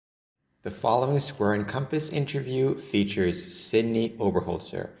The following Square and Compass interview features Sydney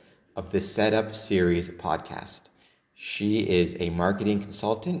Oberholtzer of the Setup Series podcast. She is a marketing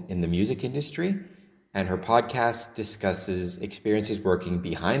consultant in the music industry, and her podcast discusses experiences working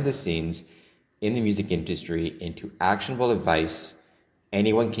behind the scenes in the music industry into actionable advice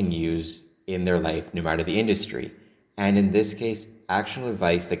anyone can use in their life, no matter the industry. And in this case, actionable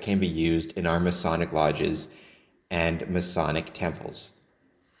advice that can be used in our Masonic lodges and Masonic temples.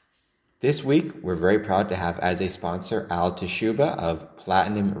 This week, we're very proud to have as a sponsor Al Teshuba of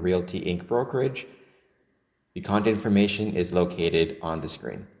Platinum Realty Inc. Brokerage. The contact information is located on the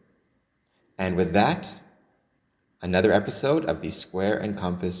screen. And with that, another episode of the Square and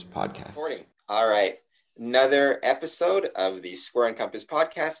Compass podcast. Morning. All right. Another episode of the Square and Compass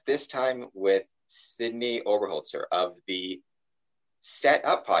podcast, this time with Sydney Oberholtzer of the Set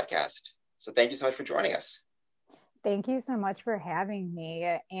Up podcast. So thank you so much for joining us. Thank you so much for having me.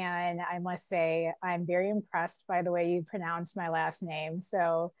 And I must say, I'm very impressed by the way you pronounce my last name.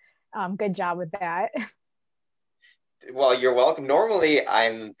 So good job with that. Well, you're welcome. Normally,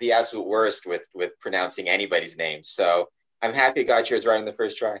 I'm the absolute worst with pronouncing anybody's name. So I'm happy I got yours right on the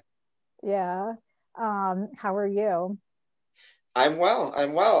first try. Yeah. How are you? I'm well.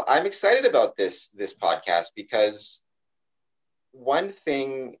 I'm excited about this podcast because one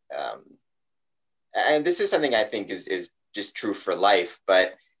thing, and this is something I think is just true for life,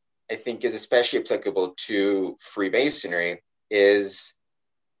 but I think is especially applicable to Freemasonry, is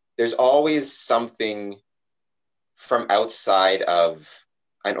there's always something from outside of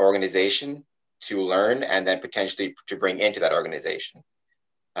an organization to learn and then potentially to bring into that organization.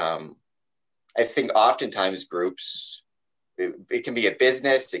 I think oftentimes groups, it can be a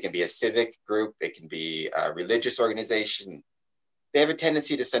business, it can be a civic group, it can be a religious organization. They have a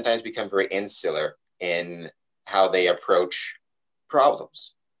tendency to sometimes become very insular in how they approach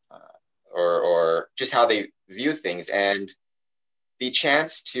problems or just how they view things. And the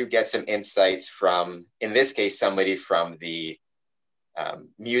chance to get some insights from, in this case, somebody from the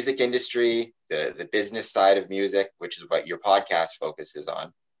music industry, the business side of music, which is what your podcast focuses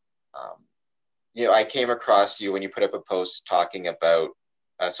on. I came across you when you put up a post talking about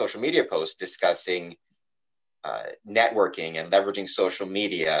a social media post discussing networking and leveraging social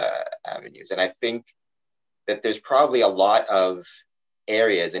media avenues. And I think that there's probably a lot of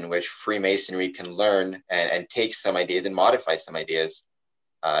areas in which Freemasonry can learn and take some ideas and modify some ideas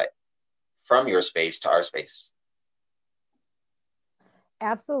from your space to our space.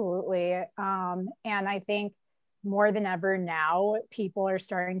 Absolutely. And I think more than ever now, people are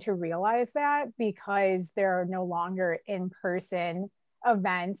starting to realize that because there are no longer in-person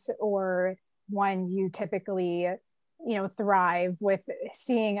events or when you typically, thrive with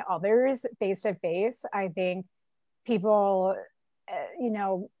seeing others face to face. I think people,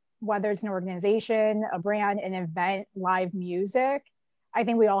 whether it's an organization, a brand, an event, live music, I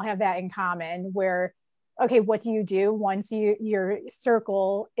think we all have that in common where, okay, what do you do once your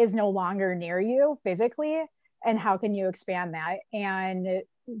circle is no longer near you physically? And how can you expand that? And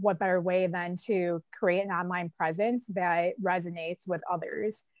what better way than to create an online presence that resonates with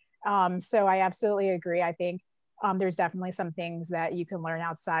others? So I absolutely agree. I think there's definitely some things that you can learn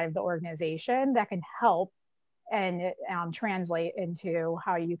outside of the organization that can help and translate into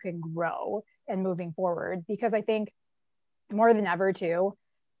how you can grow and moving forward. Because I think more than ever too,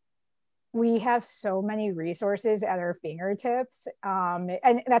 we have so many resources at our fingertips.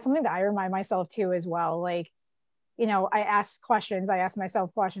 And that's something that I remind myself too as well. Like, I ask questions, I ask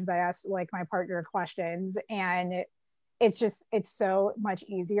myself questions, I ask like my partner questions, and it's so much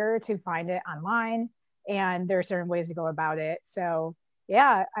easier to find it online. And there are certain ways to go about it. So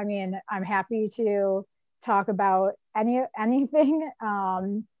yeah, I mean, I'm happy to talk about anything.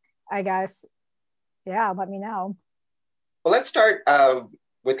 I guess, yeah, let me know. Well, let's start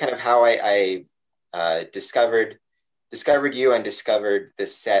with kind of how I discovered you and discovered the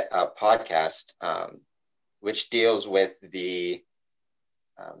Set Up podcast, which deals with the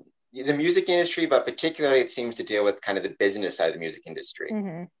music industry, but particularly it seems to deal with kind of the business side of the music industry.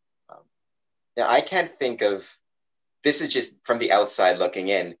 Mm-hmm. Now, I can't think of, this is just from the outside looking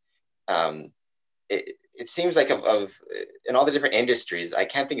in. It seems like of in all the different industries, I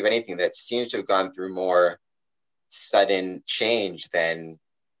can't think of anything that seems to have gone through more sudden change than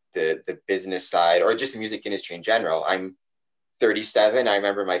the business side or just the music industry in general. I'm 37. I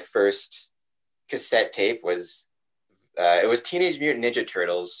remember my first cassette tape was it was Teenage Mutant Ninja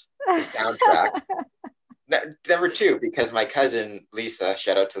Turtles, the soundtrack. Number 2, because my cousin Lisa,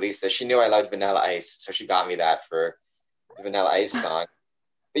 shout out to Lisa, she knew I loved Vanilla Ice, so she got me that for the Vanilla Ice song.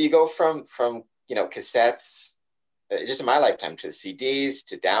 But you go from cassettes just in my lifetime, to CDs,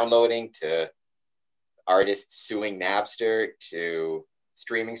 to downloading, to artists suing Napster, to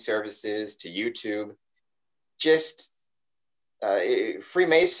streaming services, to YouTube. Just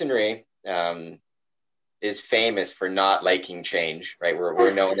Freemasonry is famous for not liking change, right?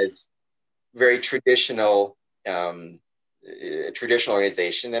 We're known as very traditional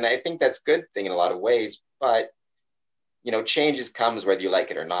organization, and I think that's a good thing in a lot of ways. But changes comes whether you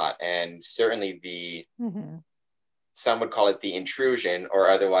like it or not, and certainly some would call it the intrusion, or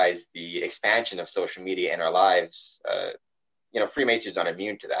otherwise the expansion of social media in our lives. Freemasons aren't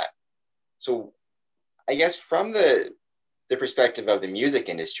immune to that. So I guess from the perspective of the music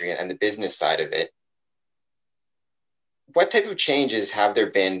industry and the business side of it, what type of changes have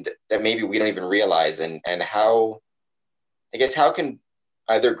there been that maybe we don't even realize, and how can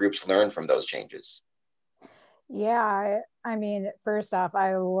other groups learn from those changes? Yeah, I mean, first off,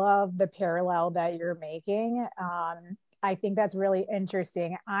 I love the parallel that you're making. I think that's really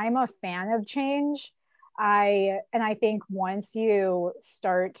interesting. I'm a fan of change. I think once you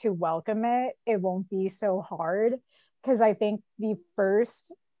start to welcome it, it won't be so hard, because I think the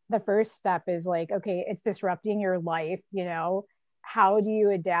first step is like, okay, it's disrupting your life, how do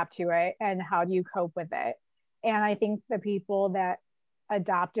you adapt to it and how do you cope with it? And I think the people that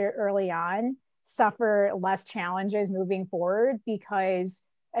adopt it early on suffer less challenges moving forward, because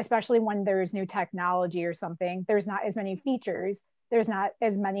especially when there's new technology or something, there's not as many features, there's not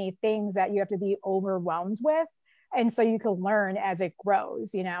as many things that you have to be overwhelmed with, and so you can learn as it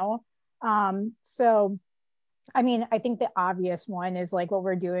grows. So I mean, I think the obvious one is like what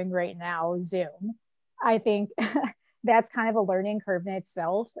we're doing right now, Zoom. I think that's kind of a learning curve in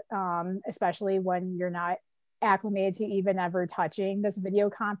itself, especially when you're not acclimated to even ever touching this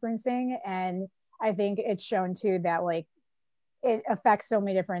video conferencing. And I think it's shown too that like it affects so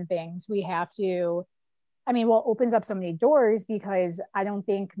many different things. Opens up so many doors, because I don't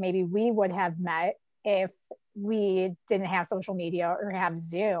think maybe we would have met if we didn't have social media or have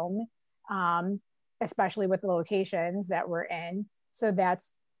Zoom, especially with the locations that we're in. So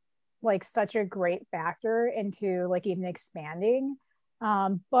that's like such a great factor into like even expanding.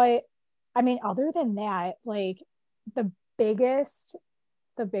 But I mean, other than that, like the biggest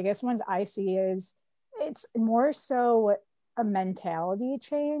ones I see is it's more so a mentality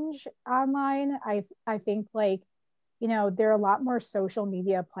change online. I think like, there are a lot more social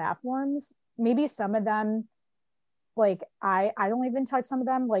media platforms. Maybe some of them, like I don't even touch some of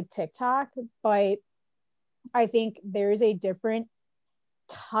them, like TikTok, but I think there's a different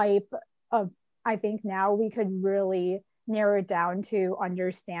type of, I think now we could really narrow it down to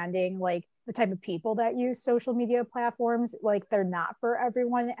understanding like the type of people that use social media platforms. Like they're not for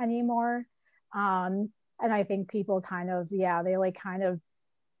everyone anymore. And I think people kind of, they like kind of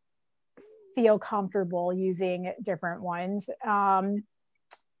feel comfortable using different ones. I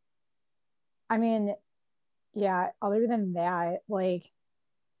mean, other than that, like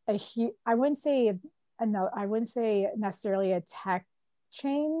I wouldn't say necessarily a tech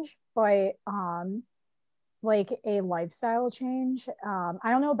change, but like a lifestyle change.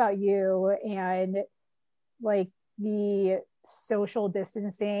 I don't know about you and like the social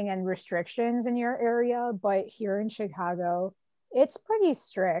distancing and restrictions in your area, but here in Chicago, it's pretty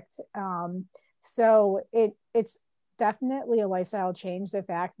strict. So it's definitely a lifestyle change. The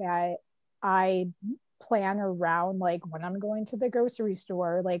fact that I plan around like when I'm going to the grocery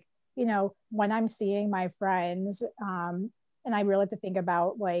store, like, when I'm seeing my friends, and I really have to think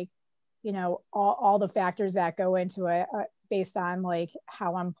about like, all the factors that go into it, based on like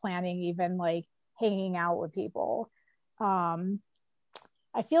how I'm planning, even like hanging out with people. I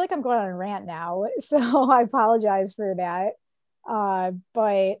feel like I'm going on a rant now, so I apologize for that.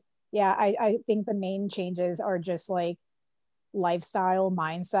 But I think the main changes are just like lifestyle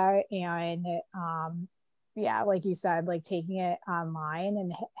mindset, and like you said, like taking it online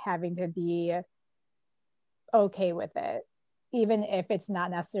and having to be okay with it, even if it's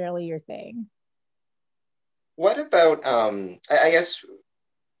not necessarily your thing. What about I guess,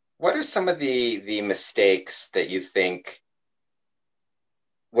 what are some of the mistakes that you think,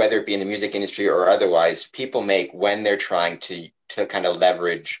 whether it be in the music industry or otherwise, people make when they're trying to kind of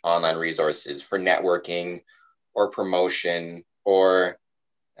leverage online resources for networking or promotion, or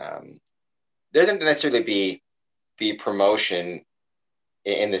there doesn't necessarily be promotion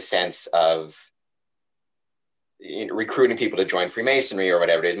in the sense of recruiting people to join Freemasonry or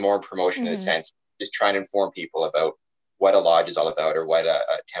whatever. It is more promotion in the sense just trying to inform people about what a lodge is all about, or what a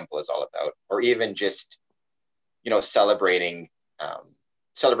temple is all about, or even just celebrating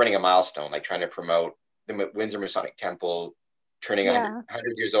a milestone, like trying to promote the Windsor Masonic Temple turning 100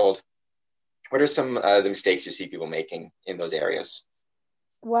 years old. What are some of the mistakes you see people making in those areas?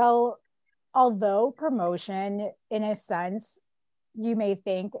 Well, although promotion, in a sense, you may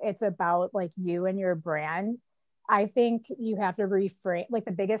think it's about like you and your brand, I think you have to reframe. Like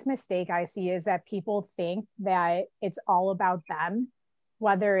the biggest mistake I see is that people think that it's all about them,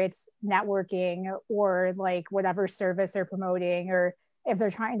 whether it's networking or like whatever service they're promoting, or if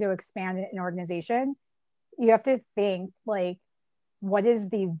they're trying to expand an organization. You have to think like, what is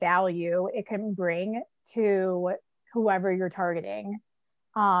the value it can bring to whoever you're targeting?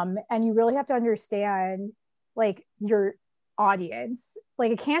 And you really have to understand like your audience.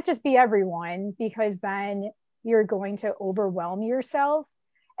 Like it can't just be everyone, because then you're going to overwhelm yourself.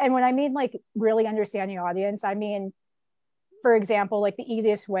 And when I mean like really understanding your audience, I mean, for example, like the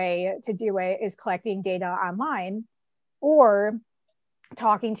easiest way to do it is collecting data online or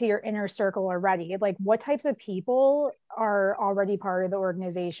talking to your inner circle already. Like what types of people are already part of the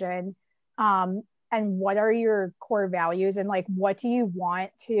organization, and what are your core values, and like what do you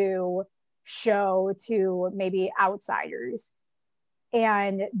want to show to maybe outsiders,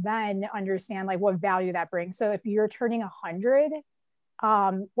 and then understand like what value that brings. So if you're turning 100,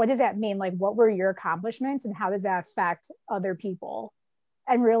 what does that mean? Like what were your accomplishments and how does that affect other people?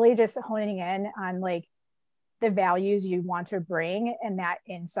 And really just honing in on like the values you want to bring and that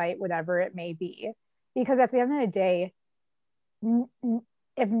insight, whatever it may be. Because at the end of the day,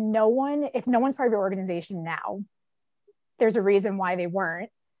 if no one's part of your organization now, there's a reason why they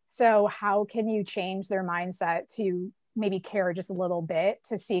weren't. So how can you change their mindset to maybe care just a little bit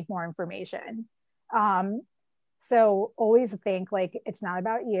to seek more information? So always think like it's not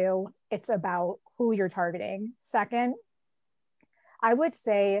about you, it's about who you're targeting. Second, I would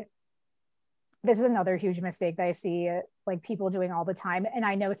say this is another huge mistake that I see like people doing all the time. And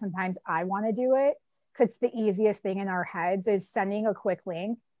I know sometimes I want to do it because it's the easiest thing in our heads, is sending a quick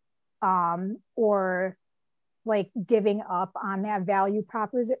link, or like giving up on that value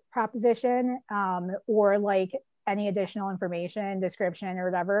proposition, or like any additional information, description or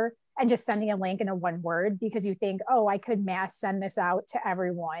whatever, and just sending a link in a one word because you think, oh, I could mass send this out to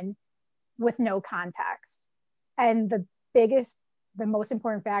everyone with no context. And the most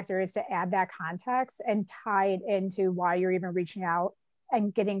important factor is to add that context and tie it into why you're even reaching out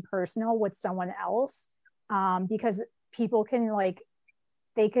and getting personal with someone else. Because people can like,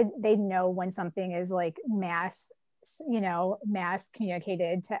 they know when something is like mass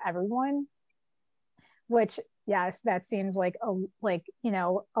communicated to everyone, which yes, that seems like a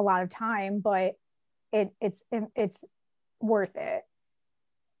lot of time, but it's worth it.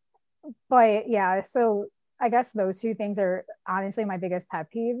 But yeah, so I guess those two things are honestly my biggest pet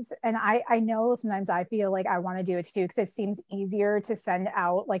peeves. And I know sometimes I feel like I want to do it too, because it seems easier to send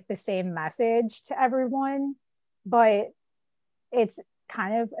out like the same message to everyone, but it's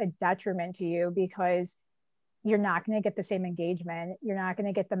kind of a detriment to you because you're not going to get the same engagement. You're not going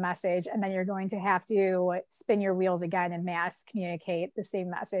to get the message. And then you're going to have to spin your wheels again and mass communicate the same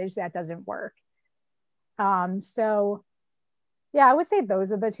message. That doesn't work. So yeah, I would say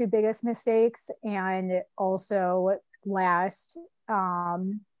those are the two biggest mistakes. And also last,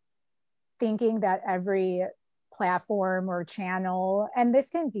 thinking that every platform or channel, and this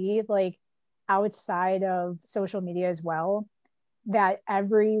can be like outside of social media as well, that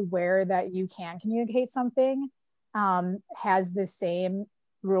everywhere that you can communicate something has the same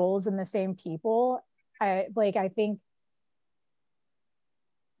rules and the same people. I think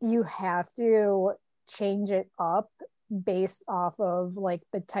you have to change it up based off of like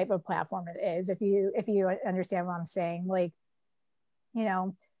the type of platform it is. If you understand what I'm saying, like,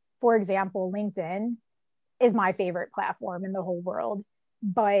 for example, LinkedIn is my favorite platform in the whole world,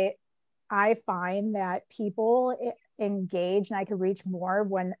 but I find that people engage and I could reach more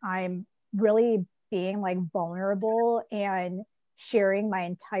when I'm really being like vulnerable and sharing my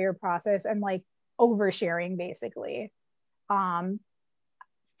entire process and like oversharing basically. For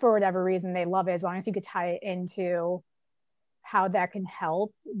whatever reason, they love it as long as you could tie it into how that can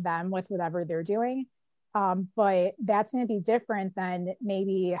help them with whatever they're doing. But that's going to be different than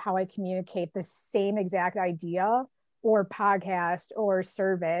maybe how I communicate the same exact idea or podcast or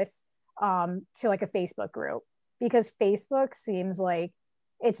service to like a Facebook group, because Facebook seems like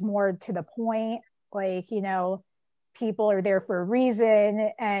it's more to the point. Like, people are there for a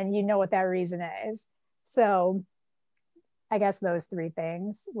reason and you know what that reason is. So I guess those three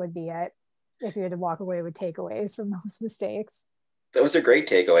things would be it if you had to walk away with takeaways from those mistakes. Those are great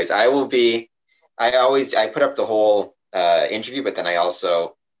takeaways. I put up the whole interview, but then I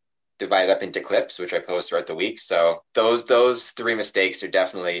also divide it up into clips, which I post throughout the week. So those three mistakes are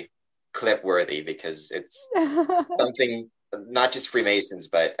definitely clip worthy, because it's something not just Freemasons,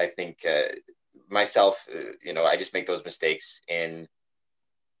 but I think myself, I just make those mistakes in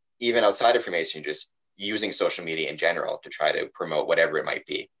even outside of Freemasonry, just using social media in general to try to promote whatever it might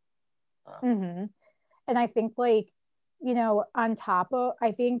be. Mm-hmm. And I think like, on top of,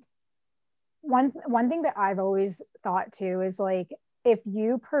 I think one thing that I've always thought too is like, if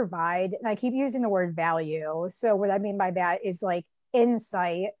you provide, and I keep using the word value. So what I mean by that is like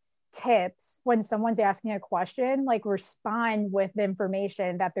insight, tips, when someone's asking a question, like respond with the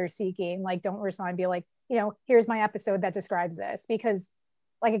information that they're seeking. Like don't respond and be like, here's my episode that describes this. Because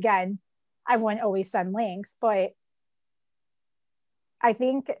like, again, I wouldn't always send links, but I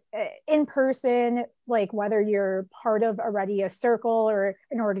think in person, like whether you're part of already a circle or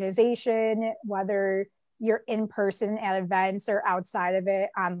an organization, whether you're in person at events or outside of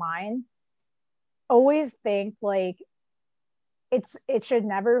it online, always think like it should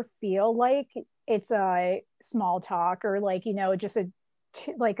never feel like it's a small talk or like, just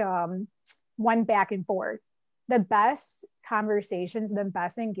one back and forth. The best conversations, the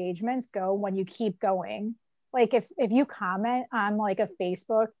best engagements go when you keep going. Like if you comment on like a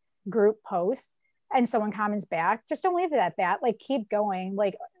Facebook group post and someone comments back, just don't leave it at that. Like keep going,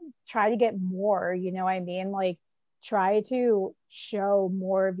 like try to get more, you know what I mean? Like try to show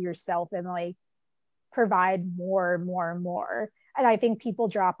more of yourself and like provide more. And I think people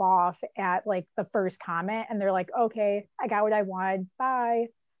drop off at like the first comment and they're like, okay, I got what I wanted. Bye.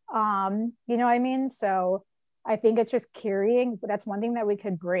 You know what I mean? So I think it's just carrying, that's one thing that we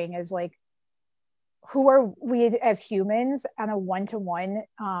could bring is like, who are we as humans on a one-to-one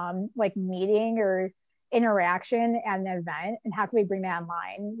like meeting or interaction at an event, and how can we bring that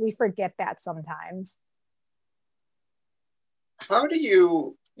online? We forget that sometimes. How do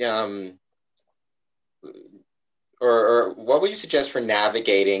you or what would you suggest for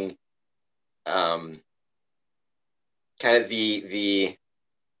navigating kind of the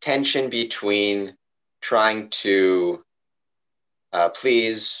tension between trying to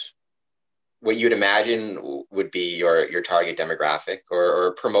please what you'd imagine would be your target demographic,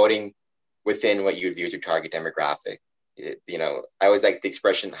 or promoting within what you would view as your target demographic? I always like the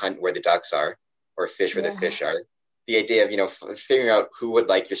expression "hunt where the ducks are," or "fish where the fish are." The idea of figuring out who would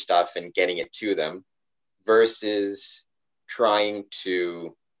like your stuff and getting it to them, versus trying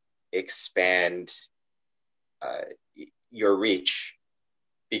to expand your reach,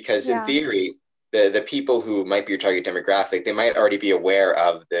 because in theory, the people who might be your target demographic, they might already be aware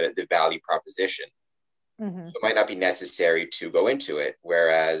of the value proposition. Mm-hmm. So it might not be necessary to go into it.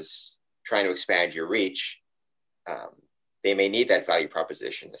 Whereas trying to expand your reach, they may need that value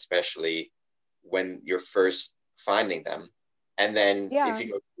proposition, especially when you're first finding them. And then if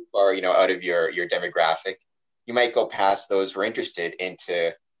you go too far, out of your demographic, you might go past those who are interested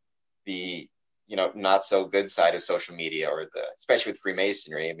into the, not so good side of social media, or especially with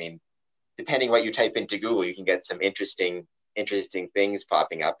Freemasonry. I mean, depending what you type into Google, you can get some interesting things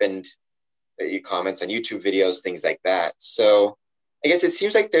popping up, and you comments on YouTube videos, things like that. So I guess it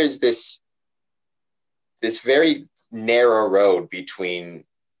seems like there's this very narrow road between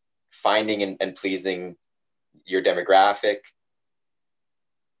finding and pleasing your demographic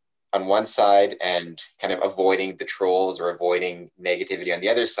on one side, and kind of avoiding the trolls or avoiding negativity on the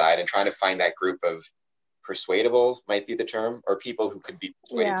other side, and trying to find that group of persuadable, might be the term, or people who could be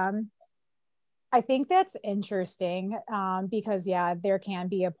persuaded. Yeah. I think that's interesting because there can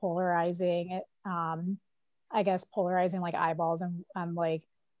be a polarizing, polarizing like eyeballs and like,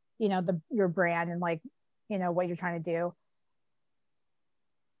 your brand and like, what you're trying to do.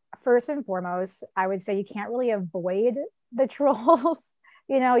 First and foremost, I would say you can't really avoid the trolls.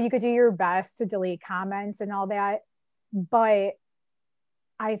 You could do your best to delete comments and all that, but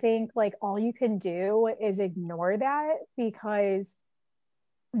I think like all you can do is ignore that, because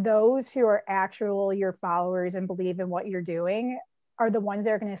those who are actual your followers and believe in what you're doing are the ones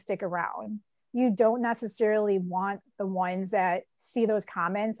that are going to stick around. You don't necessarily want the ones that see those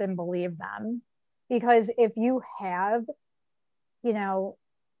comments and believe them, because if you have,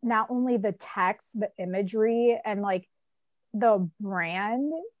 not only the text, the imagery, and like the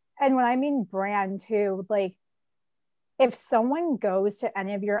brand, and when I mean brand too, like if someone goes to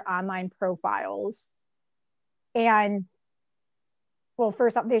any of your online profiles and, well,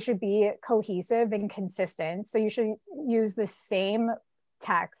 first off, they should be cohesive and consistent. So you should use the same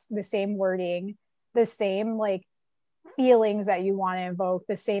text, the same wording, the same like feelings that you want to invoke,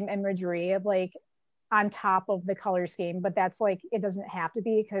 the same imagery of like on top of the color scheme. But that's like, it doesn't have to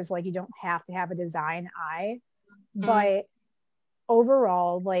be, because like you don't have to have a design eye. But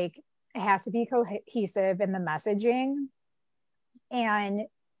overall, like it has to be cohesive in the messaging. And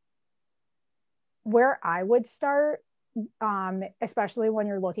where I would start especially when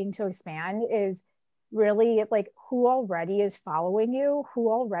you're looking to expand, is really like who already is following you, who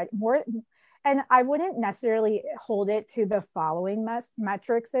already more. And I wouldn't necessarily hold it to the following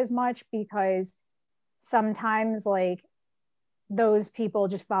metrics as much, because sometimes like those people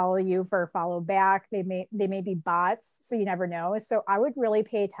just follow you for a follow back. They may be bots, so you never know. So I would really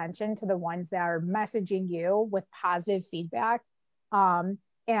pay attention to the ones that are messaging you with positive feedback, and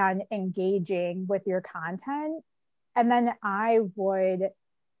engaging with your content. And then I would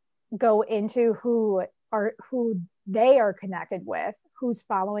go into who they are connected with, who's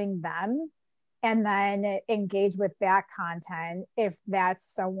following them, and then engage with that content if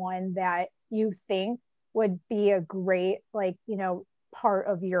that's someone that you think would be a great, like, part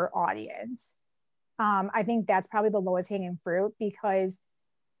of your audience. I think that's probably the lowest hanging fruit, because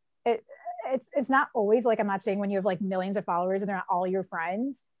it's not always like, I'm not saying when you have like millions of followers and they're not all your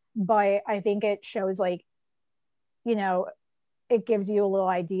friends, but I think it shows like, it gives you a little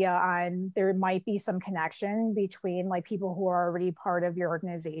idea on there might be some connection between like people who are already part of your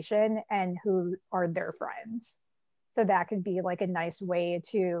organization and who are their friends. So that could be like a nice way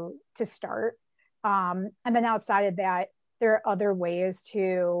to start. And then outside of that, there are other ways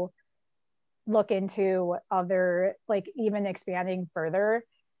to look into other, like even expanding further.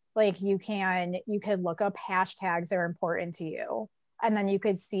 Like you could look up hashtags that are important to you, and then you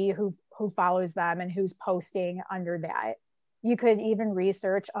could see who follows them and who's posting under that. You could even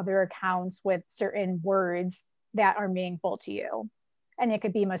research other accounts with certain words that are meaningful to you. And it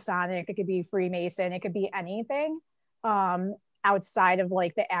could be Masonic, it could be Freemason, it could be anything outside of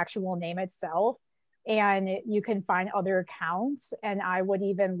like the actual name itself. And you can find other accounts. And I would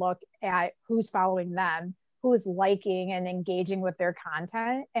even look at who's following them, who's liking and engaging with their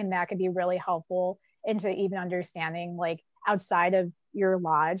content. And that could be really helpful into even understanding, like outside of your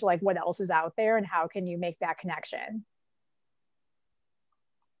lodge, like what else is out there and how can you make that connection.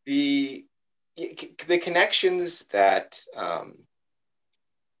 The connections that I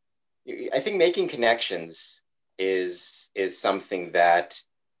think making connections is something that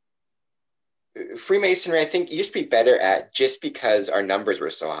Freemasonry, I think, used to be better at, just because our numbers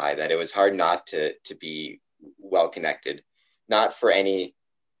were so high that it was hard not to be well connected, not for any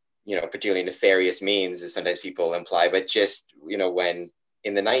particularly nefarious means, as sometimes people imply, but just when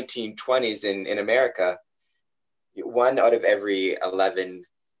in the 1920s in America, 1 out of every 11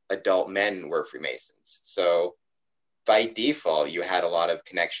 adult men were Freemasons. So by default, you had a lot of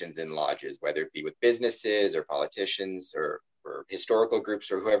connections in lodges, whether it be with businesses or politicians or historical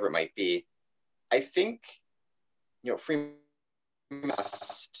groups or whoever it might be. I think, Freemasons,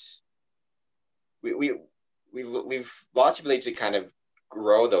 we've lost the ability to kind of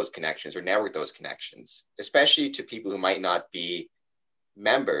grow those connections or network those connections, especially to people who might not be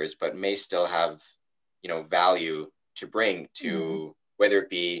members, but may still have, value to bring to, whether it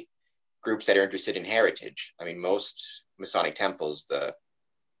be groups that are interested in heritage. I mean, most Masonic temples, the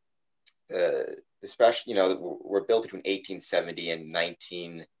special, were built between 1870 and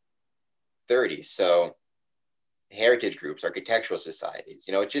 1930. So heritage groups, architectural societies,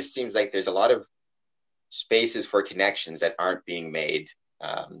 it just seems like there's a lot of spaces for connections that aren't being made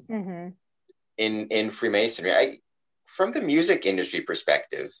in Freemasonry. From the music industry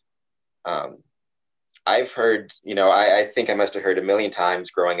perspective, I've heard, I think I must have heard a million times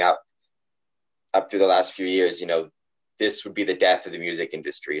growing up through the last few years, this would be the death of the music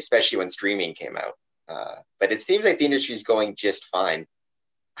industry, especially when streaming came out. But it seems like the industry is going just fine.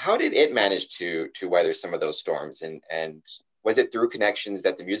 How did it manage to weather some of those storms? And was it through connections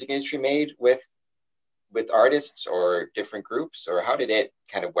that the music industry made with artists or different groups, or how did it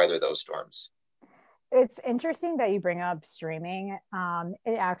kind of weather those storms? It's interesting that you bring up streaming.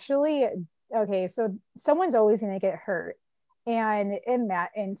 It actually, okay, so someone's always going to get hurt. And in that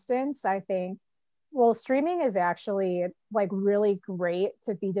instance, I think, well, streaming is actually like really great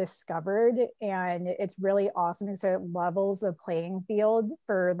to be discovered. And it's really awesome because it levels the playing field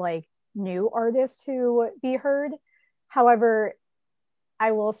for like new artists to be heard. However,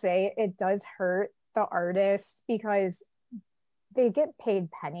 I will say it does hurt the artists because they get paid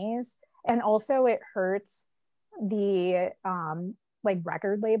pennies. And also it hurts the like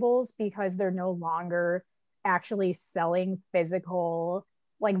record labels because they're no longer actually selling physical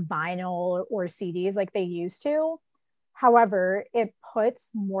like vinyl or CDs like they used to. However, it puts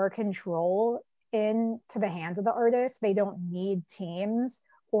more control into the hands of the artists. They don't need teams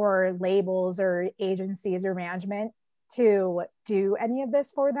or labels or agencies or management to do any of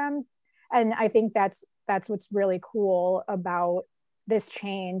this for them. And I think that's what's really cool about this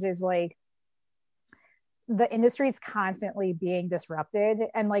change is like the industry is constantly being disrupted.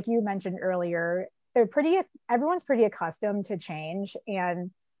 And like you mentioned earlier, everyone's pretty accustomed to change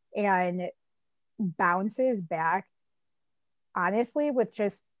and bounces back honestly with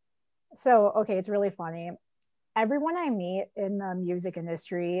just, so okay, it's really funny. Everyone I meet in the music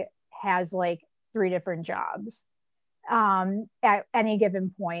industry has like 3 different jobs at any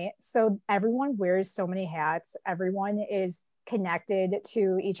given point. So everyone wears so many hats. Everyone is connected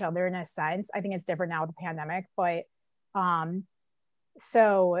to each other in a sense. I think it's different now with the pandemic, but um,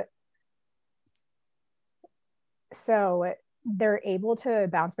 so so they're able to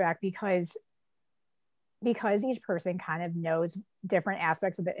bounce back because each person kind of knows different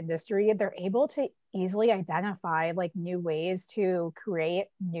aspects of the industry. They're able to easily identify like new ways to create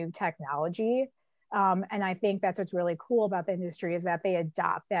new technology. And I think that's what's really cool about the industry is that they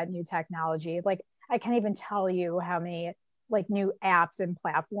adopt that new technology. Like I can't even tell you how many like new apps and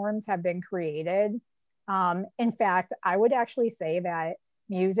platforms have been created. In fact, I would actually say that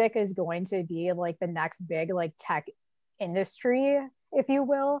music is going to be like the next big like tech industry, if you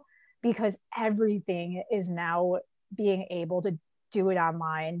will, because everything is now being able to do it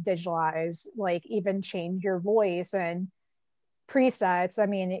online, digitalize, like even change your voice and presets. I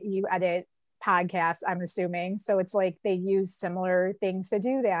mean, you edit podcasts, I'm assuming. So it's like they use similar things to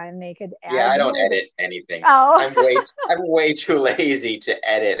do that and they could add. Yeah, I don't music. edit anything. Oh. I'm way too lazy to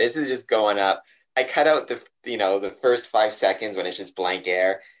edit. This is just going up. I cut out the first 5 seconds when it's just blank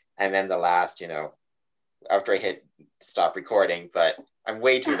air, and then the last, after I hit stop recording, but I'm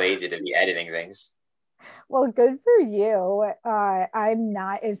way too lazy to be editing things. Well, good for you. I'm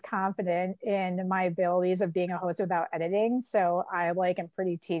not as confident in my abilities of being a host without editing, so I like am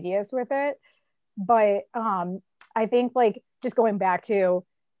pretty tedious with it. But I think like just going back to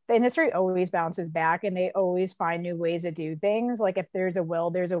the industry always bounces back and they always find new ways to do things. Like if there's a will,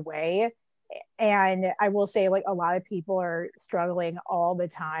 there's a way. And I will say like a lot of people are struggling all the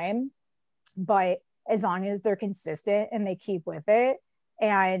time, but as long as they're consistent and they keep with it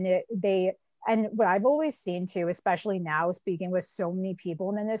and what I've always seen too, especially now speaking with so many people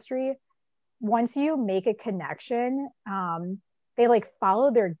in the industry, once you make a connection, they like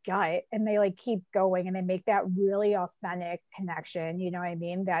follow their gut and they like keep going and they make that really authentic connection, you know what I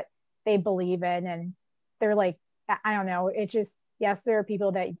mean, that they believe in. And they're like, I don't know, it just, yes, there are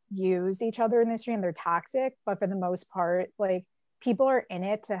people that use each other in the industry and they're toxic, but for the most part, like people are in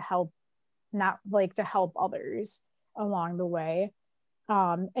it to help, not like to help others along the way.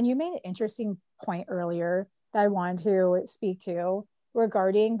 And you made an interesting point earlier that I wanted to speak to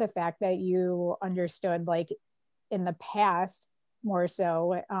regarding the fact that you understood, like in the past, more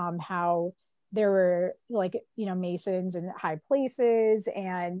so, how there were like, Masons in high places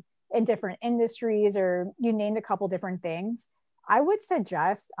and in different industries, or you named a couple different things. I would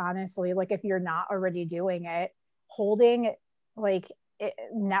suggest, honestly, like if you're not already doing it, holding like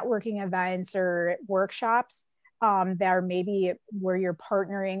networking events or workshops that are maybe where you're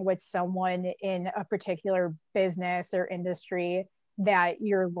partnering with someone in a particular business or industry that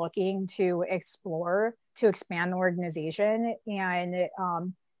you're looking to explore to expand the organization. And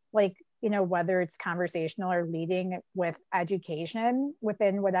whether it's conversational or leading with education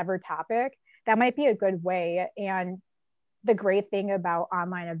within whatever topic, that might be a good way. And the great thing about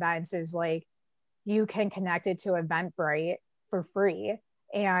online events is like you can connect it to Eventbrite for free,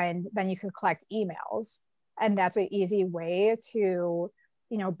 and then you can collect emails. And that's an easy way to,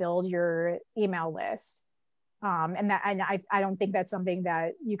 build your email list. And I don't think that's something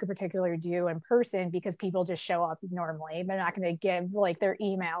that you could particularly do in person because people just show up normally. They're not going to give like their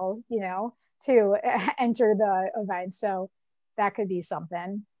email, to enter the event. So that could be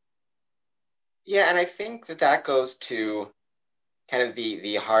something. Yeah, and I think that goes to kind of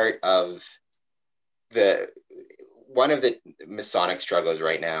the heart of one of the Masonic struggles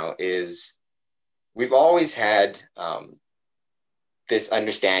right now is we've always had this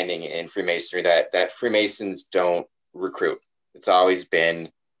understanding in Freemasonry that Freemasons don't recruit. It's always been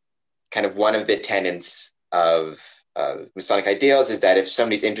kind of one of the tenets of Masonic ideals is that if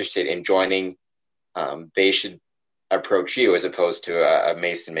somebody's interested in joining, they should approach you as opposed to a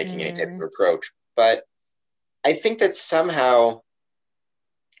Mason making any type of approach. But I think that somehow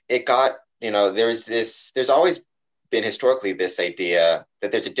it got, there's always been historically this idea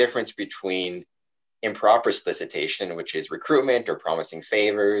that there's a difference between improper solicitation, which is recruitment or promising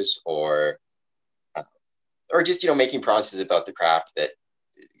favors or just, making promises about the craft that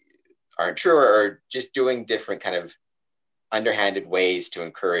aren't true, or just doing different kind of underhanded ways to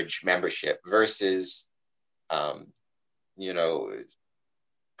encourage membership versus,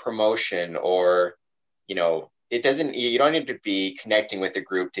 promotion or, you don't need to be connecting with a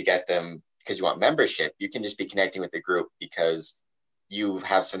group to get them because you want membership. You can just be connecting with the group because you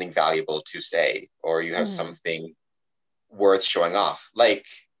have something valuable to say, or you have Mm-hmm. something worth showing off. Like,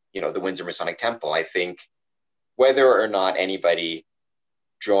 the Windsor Masonic Temple. I think whether or not anybody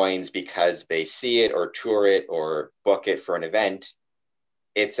joins because they see it or tour it or book it for an event,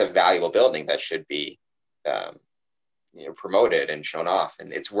 it's a valuable building that should be promoted and shown off,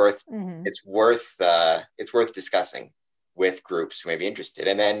 and it's worth discussing with groups who may be interested.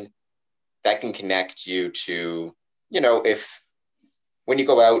 And then that can connect you to, if when you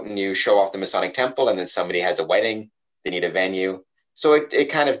go out and you show off the Masonic Temple and then somebody has a wedding, they need a venue. So it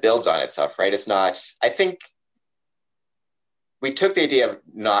kind of builds on itself, right? It's not, I think we took the idea of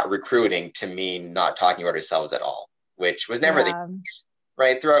not recruiting to mean not talking about ourselves at all, which was never the case,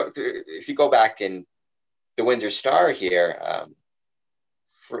 right? If you go back in the Windsor Star here,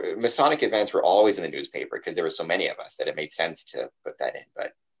 Masonic events were always in the newspaper because there were so many of us that it made sense to put that in.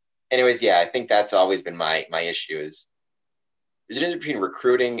 But anyways, yeah, I think that's always been my issue is there's a difference between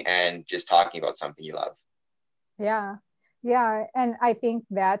recruiting and just talking about something you love. Yeah. And I think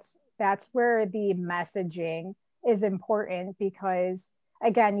that's where the messaging is important, because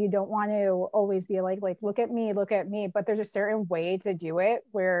again, you don't want to always be like, look at me, but there's a certain way to do it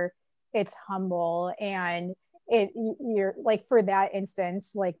where it's humble, and you're like, for that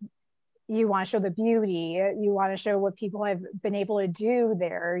instance, like, you want to show the beauty, you want to show what people have been able to do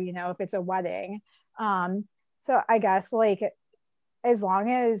there, if it's a wedding. So I guess, like, as long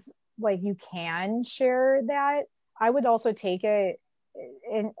as, like, you can share that, I would also take it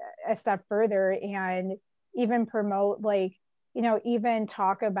in a step further and even promote, like, even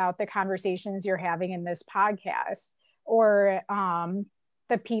talk about the conversations you're having in this podcast, or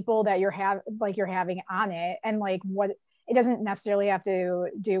the people that you're having on it, and like, what it doesn't necessarily have to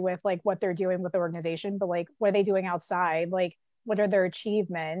do with like what they're doing with the organization, but like, what are they doing outside, like, what are their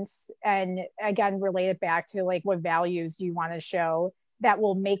achievements, and again, relate it back to like, what values do you want to show that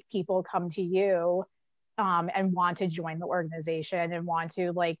will make people come to you and want to join the organization and want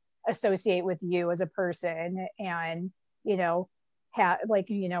to like associate with you as a person, and meet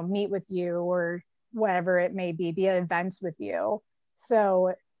with you, or whatever it may be at events with you.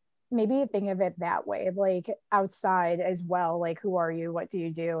 So maybe think of it that way, like, outside as well, like, who are you, what do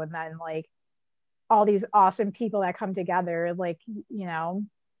you do, and then like all these awesome people that come together, like,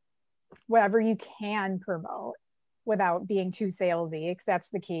 whatever you can promote without being too salesy, because that's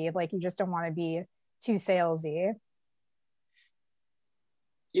the key. Like, you just don't want to be too salesy.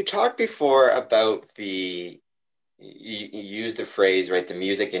 You talked before about you used the phrase, right? The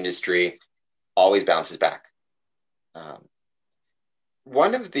music industry always bounces back.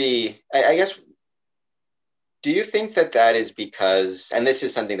 One of I guess, do you think that is because, and this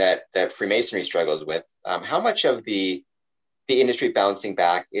is something that Freemasonry struggles with, how much of the industry bouncing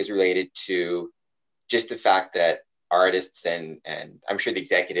back is related to just the fact that artists and I'm sure the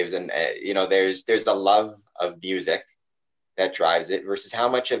executives and there's the love of music that drives it, versus how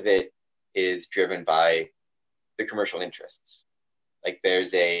much of it is driven by the commercial interests? Like,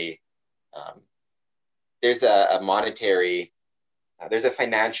 there's a monetary, there's a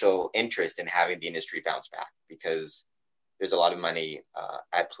financial interest in having the industry bounce back, because there's a lot of money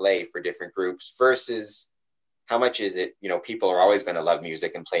at play for different groups, versus how much is it, people are always going to love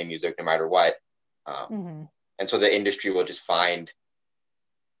music and play music no matter what. And so the industry will just find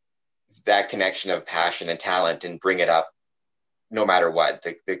that connection of passion and talent and bring it up no matter what.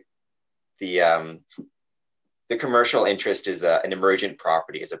 The commercial interest is an emergent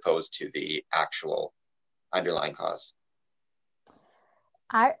property as opposed to the actual underlying cause.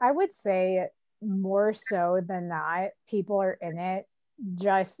 I would say more so than not, people are in it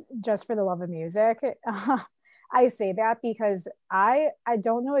just for the love of music. I say that because I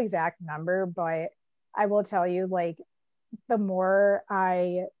don't know exact number, but I will tell you, like, the more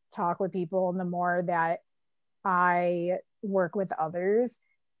I talk with people and the more that I work with others,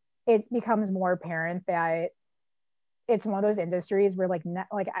 it becomes more apparent that it's one of those industries where, like,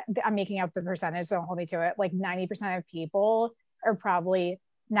 I'm making up the percentage, so don't hold me to it. Like, 90% of people are probably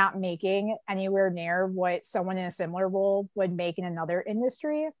not making anywhere near what someone in a similar role would make in another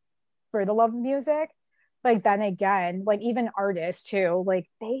industry for the love of music. Like, then again, like, even artists too, like,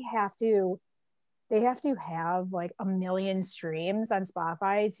 they have to have like 1 million streams on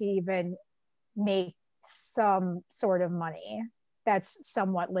Spotify to even make some sort of money that's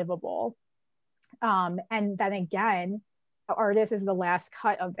somewhat livable. And then again, the artist is the last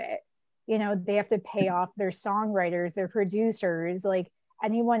cut of it. They have to pay off their songwriters, their producers, like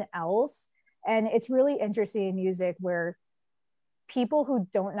anyone else. And it's really interesting in music where people who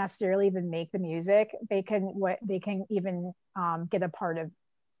don't necessarily even make the music, they can even get a part of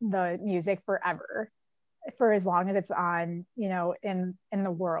the music forever. for as long as it's on, in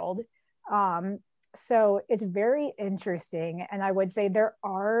the world. So it's very interesting. And I would say there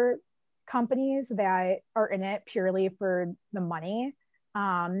are companies that are in it purely for the money,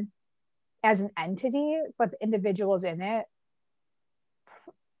 as an entity, but the individuals in it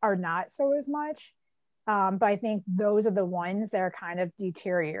are not so as much. But I think those are the ones that are kind of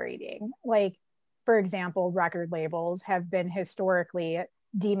deteriorating. Like, for example, record labels have been historically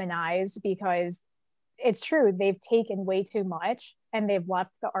demonized because it's true, they've taken way too much and they've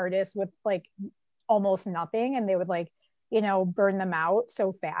left the artists with like almost nothing, and they would like, burn them out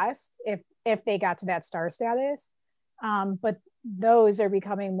so fast if they got to that star status. But those are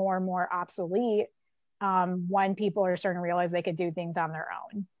becoming more and more obsolete, when people are starting to realize they could do things on their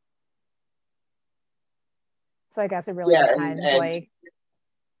own. So I guess it really depends. And like,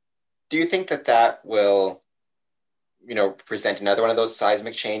 do you think that will, present another one of those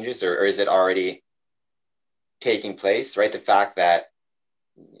seismic changes, or is it already taking place? Right, the fact that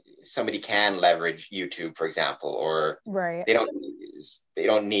somebody can leverage YouTube, for example, or right, they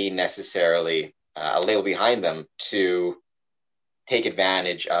don't need necessarily a label behind them to take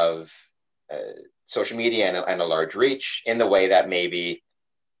advantage of social media and a large reach in the way that maybe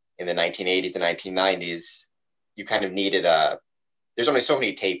in the 1980s and 1990s you kind of needed there's only so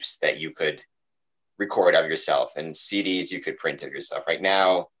many tapes that you could record of yourself and CDs you could print of yourself. Right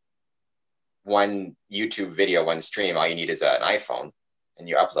now, one YouTube video, one stream, all you need is an iPhone, and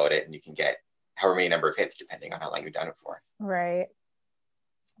you upload it and you can get however many number of hits depending on how long you've done it for. Right.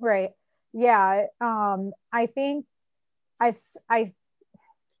 Yeah. I think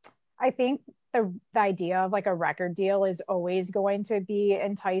the idea of like a record deal is always going to be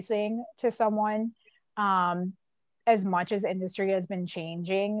enticing to someone. As much as industry has been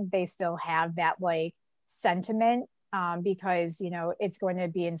changing, they still have that like sentiment, because it's going to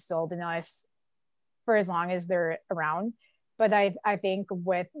be instilled in us for as long as they're around. But I think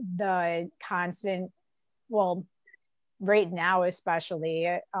with the constant, well, right now especially,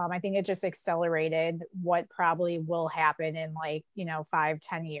 I think it just accelerated what probably will happen in like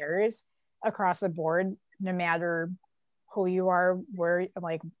 5-10 years across the board, no matter who you are, where,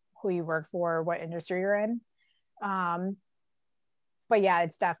 like, who you work for, what industry you're in. But yeah,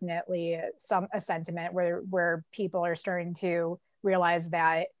 it's definitely a sentiment where people are starting to realize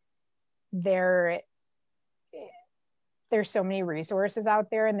that there's so many resources out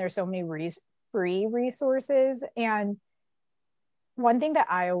there, and there's so many free resources. And one thing that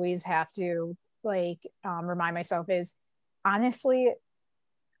I always have to like remind myself is, honestly,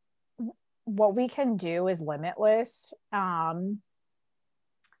 what we can do is limitless.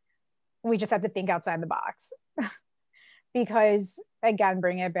 We just have to think outside the box. Because again,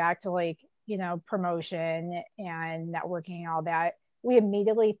 bring it back to like, promotion and networking and all that, we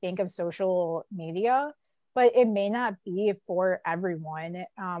immediately think of social media, but it may not be for everyone.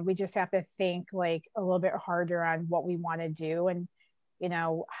 We just have to think like a little bit harder on what we want to do, and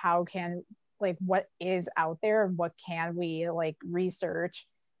how can, like, what is out there and what can we like research,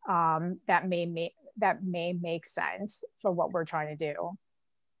 that may make sense for what we're trying to do.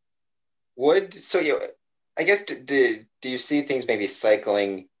 I guess, do you see things maybe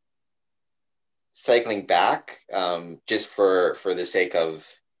cycling back, just for the sake of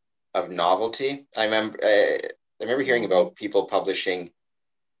novelty? I remember hearing about people publishing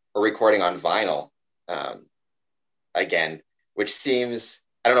or recording on vinyl, again, which seems,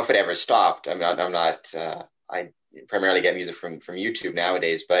 I don't know if it ever stopped. I'm not. I primarily get music from YouTube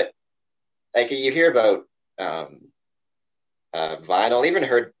nowadays, but like you hear about vinyl. Even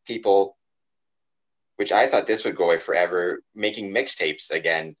heard people, which I thought this would go away forever, making mixtapes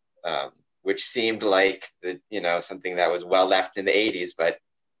again, which seemed like something that was well left in the 80s, but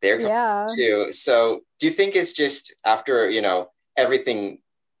they're coming too. So do you think it's just after, everything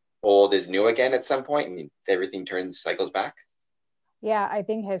old is new again at some point, and everything cycles back? Yeah, I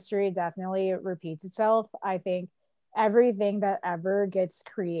think history definitely repeats itself. I think everything that ever gets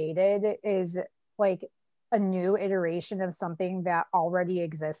created is like a new iteration of something that already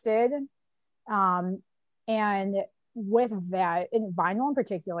existed. And with that, in vinyl in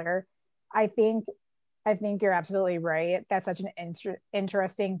particular, I think you're absolutely right. That's such an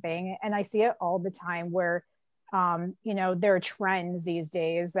interesting thing. And I see it all the time where, there are trends these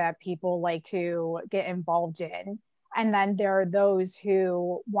days that people like to get involved in. And then there are those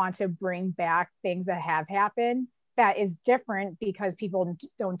who want to bring back things that have happened that is different because people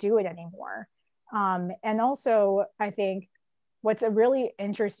don't do it anymore. And also, I think what's a really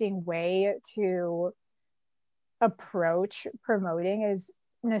interesting way to approach promoting is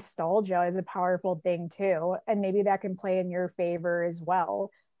nostalgia is a powerful thing too, and maybe that can play in your favor as well.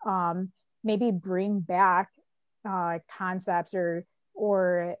 maybe bring back concepts or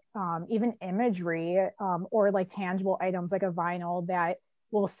even imagery or like tangible items like a vinyl that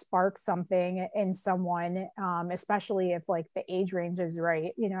will spark something in someone, especially if like the age range is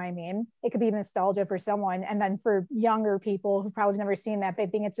right. You know what I mean? It could be nostalgia for someone. And then for younger people who probably never seen that, they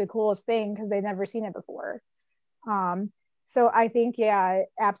think it's the coolest thing because they've never seen it before. So I think, yeah,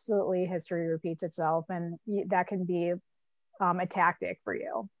 absolutely history repeats itself, and that can be a tactic for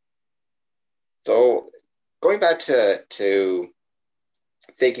you. So going back to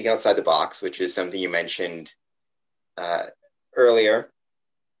thinking outside the box, which is something you mentioned earlier,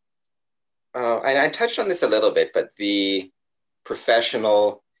 and I touched on this a little bit, but the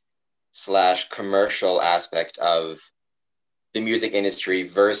professional / commercial aspect of the music industry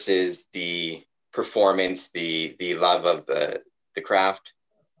versus the performance, the love of the craft,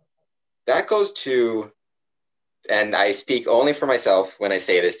 that goes to, and I speak only for myself when I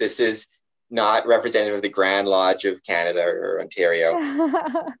say this, this is not representative of the Grand Lodge of Canada or Ontario,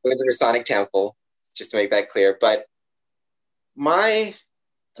 Windsor Masonic Temple, just to make that clear. But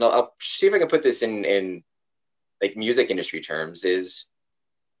and I'll see if I can put this in like music industry terms, is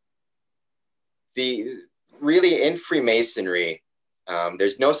really in Freemasonry,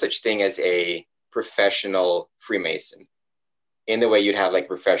 there's no such thing as a professional Freemason in the way you'd have like a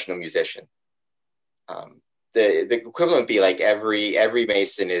professional musician. The equivalent would be like every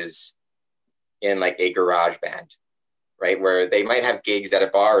Mason is in like a garage band, right? Where they might have gigs at a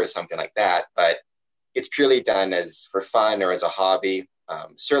bar or something like that, but it's purely done as for fun or as a hobby.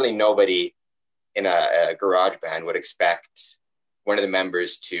 Certainly nobody in a garage band would expect one of the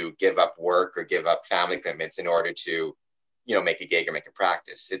members to give up work or give up family commitments in order to, make a gig or make a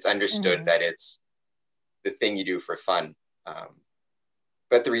practice. It's understood that it's the thing you do for fun.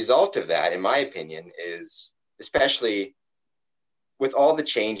 But the result of that, in my opinion, is, especially with all the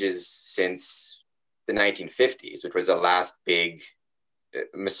changes since the 1950s, which was the last big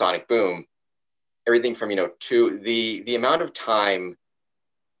Masonic boom, everything from, to the amount of time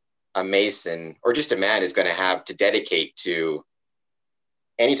a Mason or just a man is going to have to dedicate to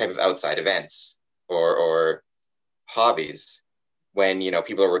any type of outside events or hobbies, when,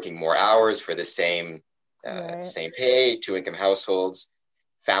 people are working more hours for the same pay, 2-income households,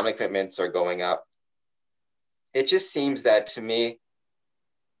 family commitments are going up. It just seems that, to me,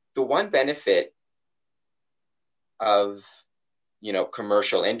 the one benefit of,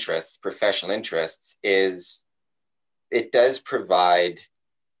 commercial interests, professional interests, is it does provide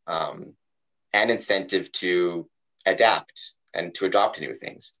an incentive to adapt and to adopt to new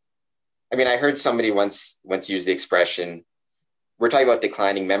things. I mean, I heard somebody once use the expression, we're talking about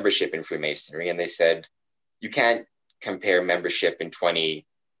declining membership in Freemasonry, and they said, you can't compare membership in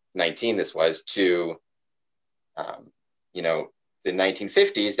 2019, this was, to, the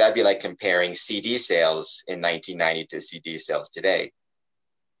 1950s. That'd be like comparing CD sales in 1990 to CD sales today.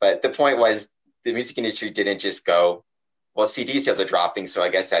 But the point was, the music industry didn't just go, well, CD sales are dropping, so I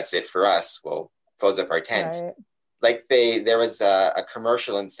guess that's it for us. We'll close up our tent. Right. Like there was a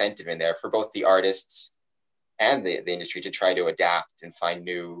commercial incentive in there for both the artists and the industry to try to adapt and find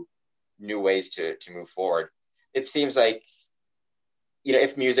new ways to move forward. It seems like,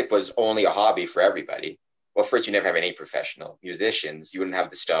 if music was only a hobby for everybody, well, first, you never have any professional musicians. You wouldn't have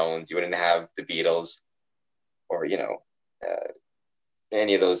the Stones, you wouldn't have the Beatles, or,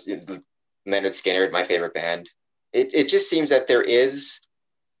 any of those, Leonard Skinner, my favorite band. It just seems that there is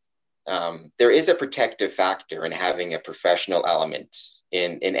a protective factor in having a professional element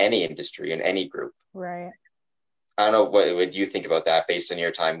in any industry, in any group. Right. I don't know, what you think about that based on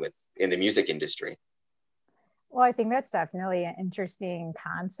your time in the music industry? Well, I think that's definitely an interesting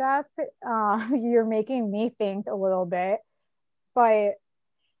concept. You're making me think a little bit, but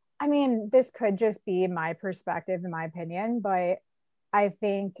I mean, this could just be my perspective, in my opinion, but I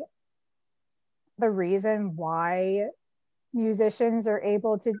think the reason why musicians are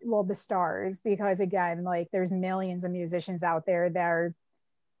able to, well, the stars, because again, like there's millions of musicians out there that are,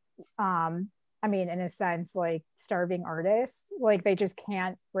 I mean, in a sense, like starving artists, like they just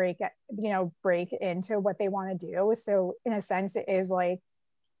can't break into what they want to do. So in a sense, it is like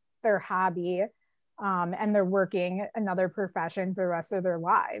their hobby, and they're working another profession for the rest of their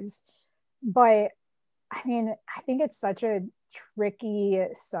lives. But I mean, I think it's such a tricky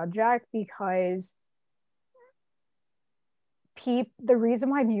subject, because the reason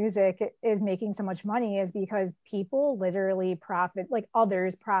why music is making so much money is because people literally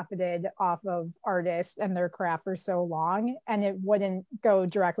others profited off of artists and their craft for so long, and it wouldn't go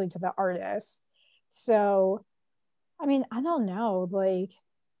directly to the artist. So, I mean, I don't know, like,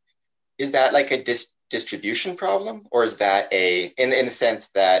 is that like a distribution problem, or is that in the sense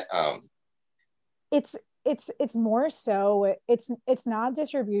that it's more so it's not a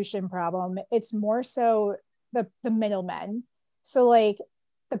distribution problem. It's more so the middlemen. So like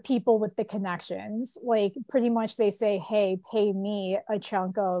the people with the connections, like pretty much they say, hey, pay me a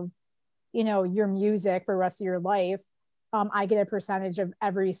chunk of, you know, your music for the rest of your life. I get a percentage of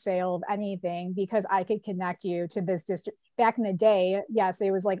every sale of anything because I could connect you to this district. Back in the day, yes,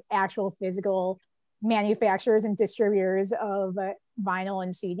 it was like actual physical manufacturers and distributors of vinyl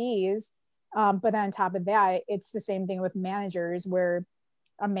and CDs. But then on top of that, it's the same thing with managers where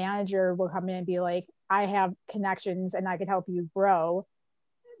a manager will come in and be like, I have connections and I could help you grow.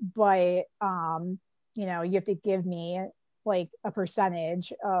 But, you know, you have to give me like a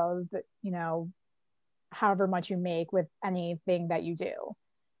percentage of, you know, however much you make with anything that you do.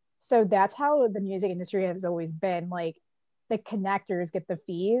 So that's how the music industry has always been. Like the connectors get the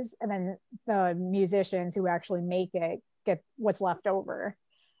fees and then the musicians who actually make it get what's left over.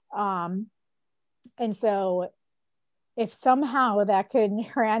 And so if somehow that could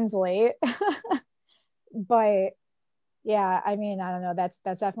translate, but yeah, I mean, I don't know,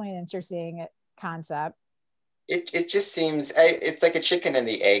 that's definitely an interesting concept. It just seems it's like a chicken and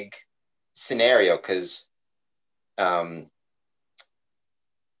the egg scenario, because how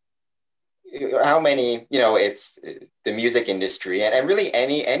many, you know, it's the music industry and really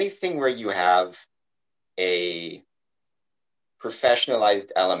anything where you have a professionalized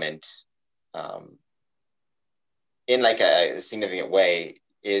element in like a significant way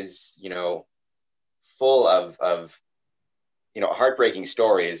is, you know, full of you know, heartbreaking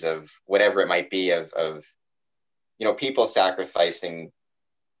stories of whatever it might be of you know, people sacrificing,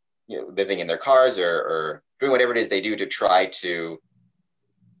 you know, living in their cars or doing whatever it is they do to try to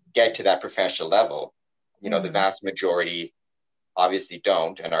get to that professional level. You know, the vast majority obviously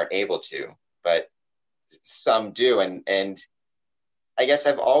don't and aren't able to, but some do. And I guess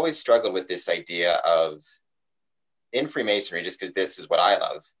I've always struggled with this idea of in Freemasonry, just because this is what I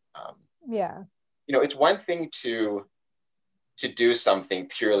love. Yeah. You know, it's one thing to do something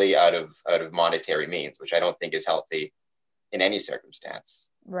purely out of monetary means, which I don't think is healthy in any circumstance.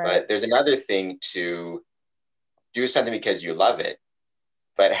 Right. But there's another thing to do something because you love it,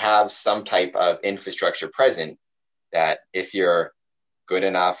 but have some type of infrastructure present that if you're good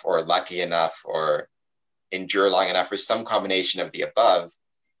enough or lucky enough or endure long enough or some combination of the above,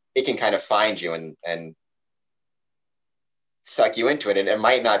 it can kind of find you and suck you into it. And it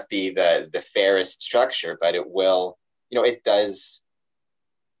might not be the fairest structure, but it will, you know, it does.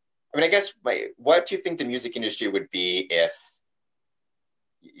 I mean, I guess what do you think the music industry would be if,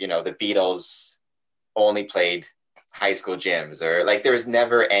 you know, the Beatles only played high school gyms, or like there was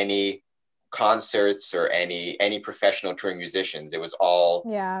never any concerts or any professional touring musicians? It was all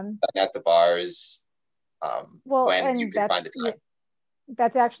done at the bars when you could find the time.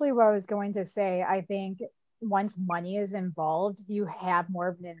 That's actually what I was going to say. I think once money is involved, you have more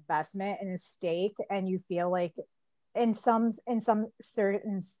of an investment and a stake, and you feel like in some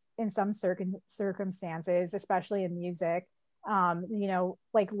circumstances, especially in music, you know,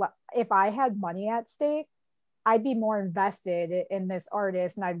 like if I had money at stake, I'd be more invested in this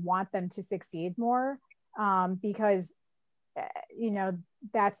artist and I'd want them to succeed more, because you know,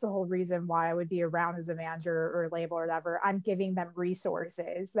 that's the whole reason why I would be around as a manager or label or whatever. I'm giving them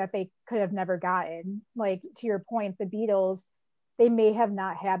resources that they could have never gotten. Like to your point, the Beatles, they may have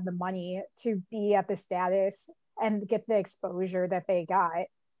not had the money to be at the status and get the exposure that they got.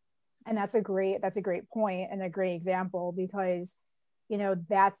 And that's a great point and a great example, because you know,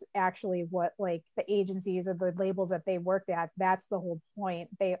 that's actually what like the agencies or the labels that they worked at, that's the whole point.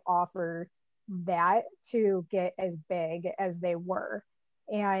 They offer that to get as big as they were.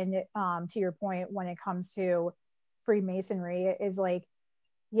 And to your point, when it comes to Freemasonry, is like,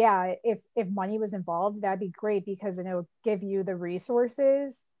 yeah, if money was involved, that'd be great, because then it would give you the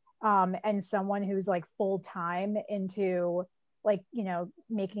resources, and someone who's like full time into like, you know,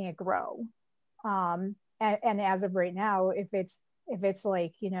 making it grow. And as of right now, if it's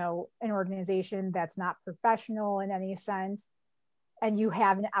like, you know, an organization that's not professional in any sense, and you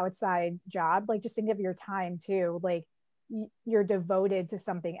have an outside job, like just think of your time too, like you're devoted to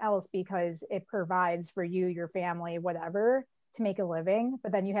something else because it provides for you, your family, whatever, to make a living.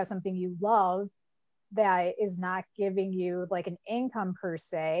 But then you have something you love that is not giving you like an income per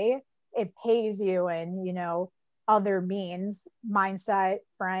se. It pays you in, you know, other means, mindset,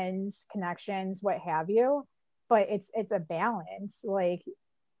 friends, connections, what have you. But it's a balance. Like,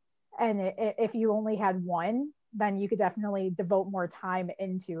 and if you only had one, then you could definitely devote more time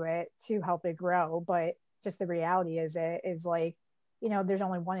into it to help it grow. But just the reality is, it is like, you know, there's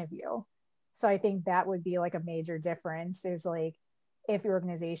only one of you. So I think that would be like a major difference, is like if your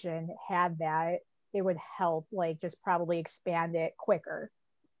organization had that, it would help like just probably expand it quicker.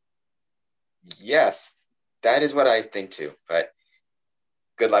 Yes, that is what I think too. But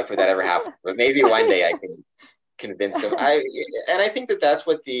good luck for that ever happening. But maybe one day I can convince them. I think that that's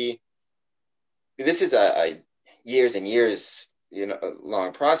what this is a years and years,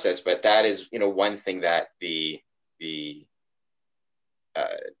 long process. But that is, one thing that the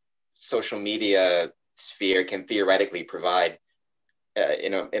social media sphere can theoretically provide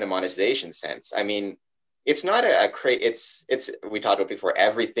in a monetization sense. I mean, it's not it's we talked about before,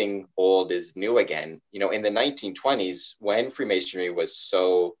 everything old is new again. In the 1920s, when Freemasonry was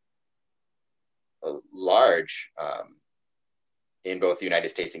so large in both the United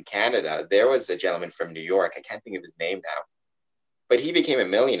States and Canada, there was a gentleman from New York, I can't think of his name now, but he became a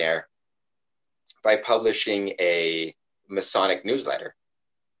millionaire by publishing a Masonic newsletter.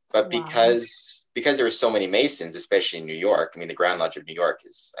 But because there were so many Masons, especially in New York, I mean, the Grand Lodge of New York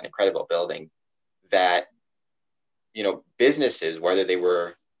is an incredible building, that, businesses, whether they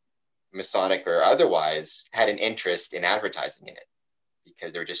were Masonic or otherwise, had an interest in advertising in it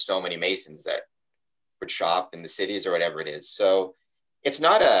because there were just so many Masons that would shop in the cities or whatever it is. So it's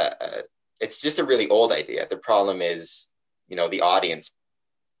not it's just a really old idea. The problem is, the audience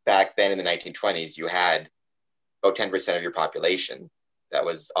back then in the 1920s, you had about 10% of your population that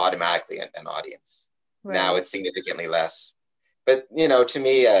was automatically an audience. Right. Now it's significantly less. But, to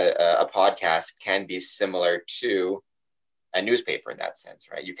me, a podcast can be similar to a newspaper in that sense,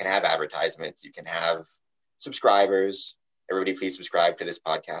 right? You can have advertisements, you can have subscribers. Everybody please subscribe to this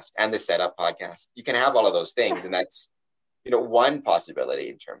podcast and the Setup podcast. You can have all of those things. And that's, one possibility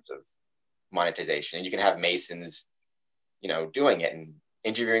in terms of monetization. And you can have Masons, doing it and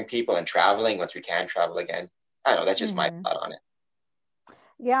interviewing people and traveling once we can travel again. I don't know. That's just my thought on it.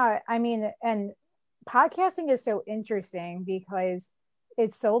 Yeah. I mean, and podcasting is so interesting because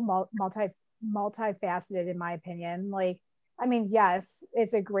it's so multifaceted in my opinion. Like, I mean, yes,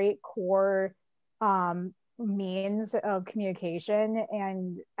 it's a great core means of communication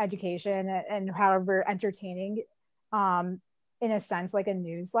and education and however entertaining in a sense, like a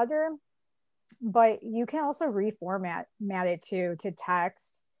newsletter, but you can also reformat it to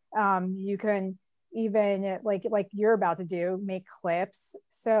text. You can even like you're about to do, make clips.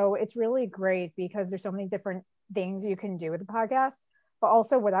 So it's really great because there's so many different things you can do with the podcast. But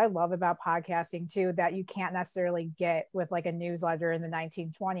also what I love about podcasting too, that you can't necessarily get with like a newsletter in the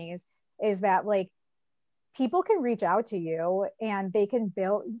 1920s, is that like people can reach out to you and they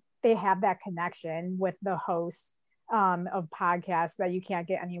have that connection with the host of podcasts that you can't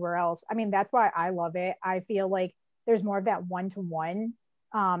get anywhere else. I mean, that's why I love it. I feel like there's more of that one-to-one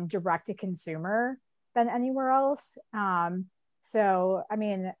direct to consumer than anywhere else. So, I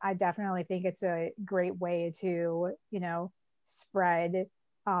mean, I definitely think it's a great way to, spread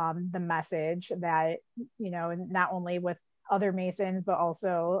the message that, not only with other Masons, but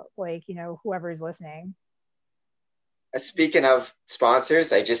also like, whoever's listening. Speaking of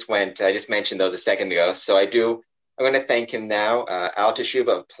sponsors, I just mentioned those a second ago. So I'm going to thank him now. Al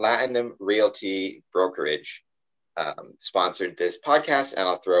Teshuba of Platinum Realty Brokerage sponsored this podcast, and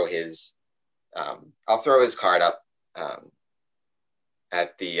I'll throw his card up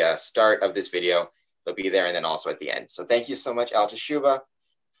at the start of this video. It'll be there, and then also at the end. So thank you so much, Al Teshuba,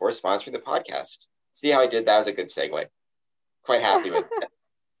 for sponsoring the podcast. See how I did? That was a good segue. Quite happy with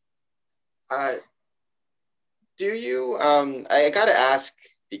it. Do you? I got to ask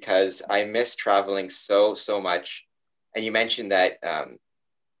because I miss traveling so much, and you mentioned that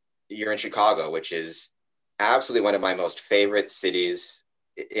you're in Chicago, which is absolutely one of my most favorite cities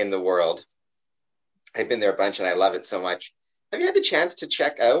in the world. I've been there a bunch and I love it so much. Have you had the chance to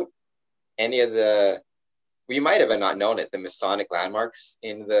check out any of you might have not known it, the Masonic landmarks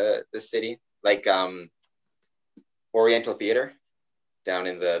in the city, like Oriental Theater down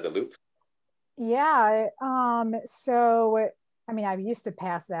in the Loop? Yeah. So, I mean, I used to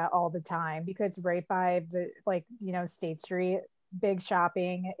pass that all the time because it's right by the, State Street, big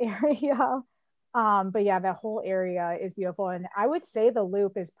shopping area. But yeah, that whole area is beautiful. And I would say the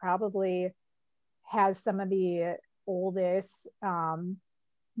Loop has some of the oldest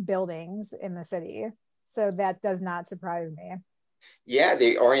buildings in the city. So that does not surprise me. Yeah,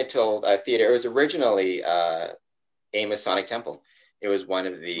 the Oriental Theater, it was originally a Masonic temple. It was one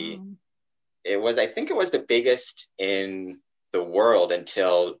of the, I think it was the biggest in the world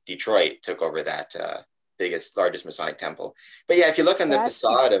until Detroit took over that largest Masonic temple. But yeah, if you look on the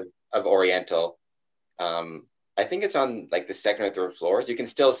facade of Oriental, I think it's on like the second or third floors. You can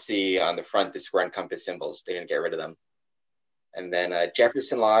still see on the front the square and compass symbols. They didn't get rid of them. And then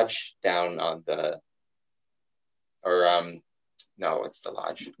Jefferson Lodge down on No, it's the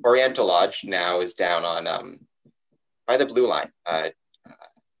Lodge. Oriental Lodge now is down on by the Blue Line.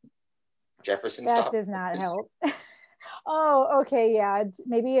 Jefferson That stop. does not help. Oh, okay, yeah.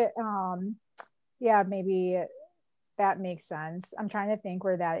 Maybe yeah, maybe that makes sense. I'm trying to think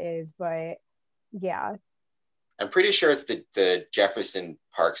where that is, but yeah. I'm pretty sure it's the Jefferson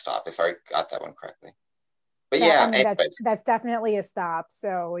Park stop, if I got that one correctly. But That, I yeah, mean, anyways, that's definitely a stop,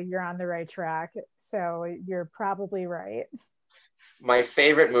 so you're on the right track. So you're probably right. my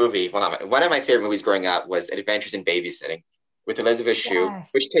favorite movie, well, one of my favorite movies growing up was Adventures in Babysitting with Elizabeth Shue, Yes.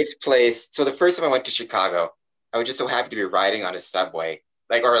 which takes place. So the first time I went to Chicago, I was just so happy to be riding on a subway,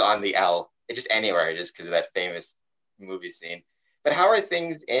 like, or on the L, just anywhere, just because of that famous movie scene. But how are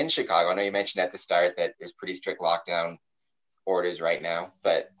things in Chicago? I know you mentioned at the start that there's pretty strict lockdown orders right now,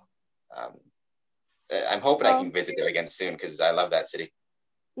 but um, I'm hoping I can Well, visit there again soon because I love that city.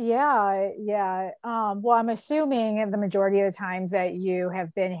 yeah, yeah. Well, I'm assuming the majority of the times that you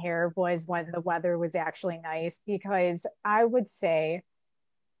have been here was when the weather was actually nice, because I would say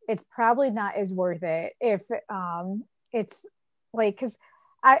it's probably not as worth it if it's like, because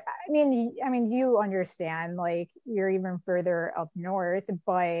I mean you understand, like, you're even further up north,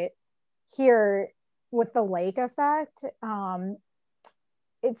 but here with the lake effect,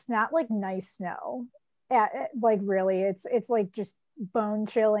 it's not like nice snow. Like, really, it's like just bone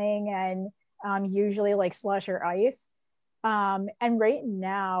chilling, and usually like slush or ice. And right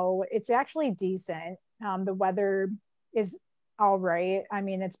now it's actually decent. The weather is all right. I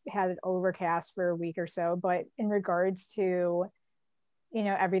mean, it's had an overcast for a week or so, but in regards to,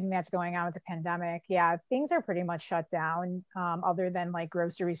 everything that's going on with the pandemic, yeah, things are pretty much shut down, other than like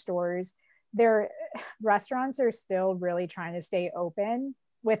grocery stores. Their restaurants are still really trying to stay open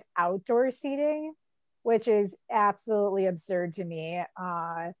with outdoor seating, which is absolutely absurd to me.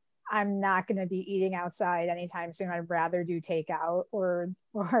 I'm not going to be eating outside anytime soon. I'd rather do takeout or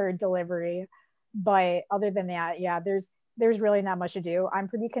delivery. But other than that, yeah, there's really not much to do. I'm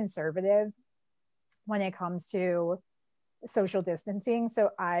pretty conservative when it comes to social distancing, so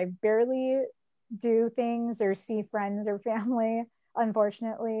I barely do things or see friends or family,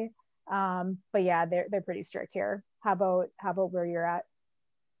 unfortunately. But yeah, they're pretty strict here. How about where you're at?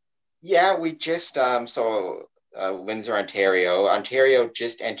 Yeah, we just Windsor, Ontario. Ontario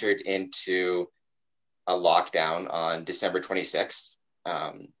just entered into a lockdown on December 26th.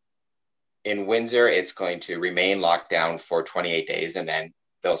 In Windsor, it's going to remain locked down for 28 days, and then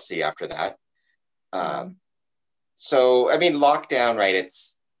they'll see after that. Wow. So, I mean, lockdown, right?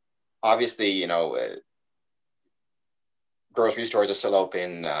 It's obviously, grocery stores are still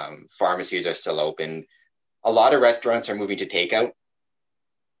open, pharmacies are still open. A lot of restaurants are moving to takeout,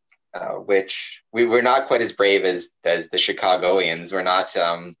 which we're not quite as brave as the Chicagoans. We're not.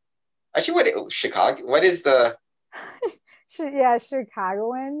 Actually, what is the? Yeah,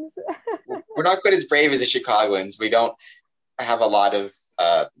 Chicagoans. We're not quite as brave as the Chicagoans. We don't have a lot of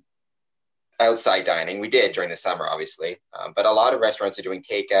outside dining. We did during the summer, obviously, but a lot of restaurants are doing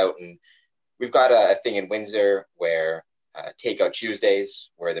takeout, and we've got a thing in Windsor where takeout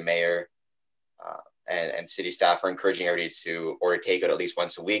Tuesdays, where the mayor and city staff are encouraging everybody to order takeout at least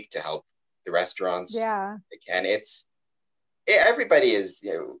once a week to help the restaurants. Yeah. They can. Everybody is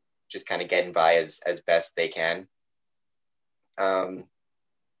just kind of getting by as best they can. And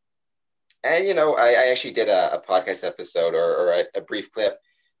I actually did a podcast episode or a brief clip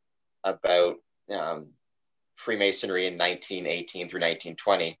about Freemasonry in 1918 through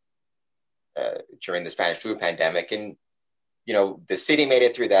 1920 during the Spanish flu pandemic, and the city made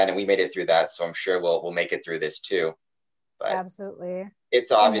it through that, and we made it through that. So I'm sure we'll make it through this too. But Absolutely.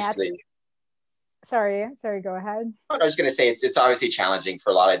 it's And that's obviously. sorry, go ahead. I was going to say it's obviously challenging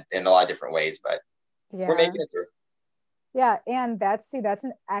in a lot of different ways, but we're Yeah. making it through. Yeah, and that's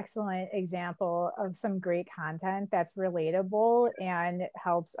an excellent example of some great content that's relatable and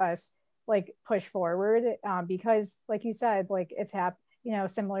helps us like push forward, because like you said, like it's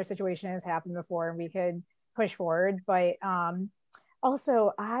similar situation has happened before and we could push forward. But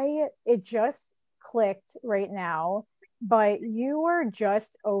also, it just clicked right now, but you were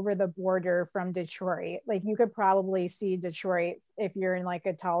just over the border from Detroit. Like, you could probably see Detroit if you're in like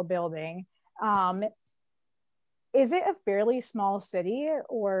a tall building. Is it a fairly small city,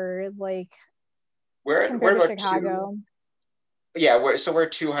 or like We're compared to about two. Chicago? Yeah, we're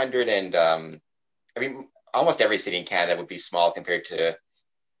 200, and I mean, almost every city in Canada would be small compared to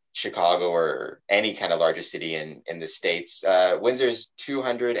Chicago or any kind of larger city in the States. Windsor's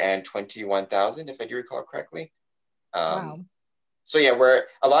 221,000, if I do recall correctly. Wow. So yeah, we're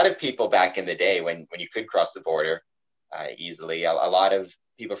a lot of people back in the day when you could cross the border easily. A lot of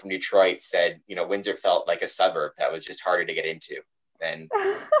people from Detroit said, Windsor felt like a suburb that was just harder to get into than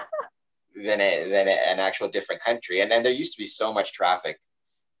an actual different country. And then there used to be so much traffic.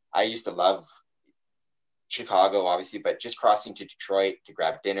 I used to love Chicago, obviously, but just crossing to Detroit to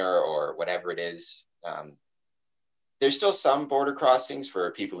grab dinner or whatever it is. There's still some border crossings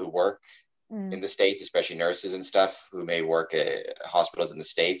for people who work in the States, especially nurses and stuff who may work at hospitals in the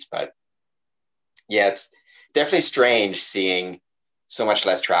States. But yeah, it's definitely strange seeing so much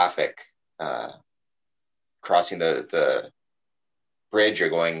less traffic crossing the bridge or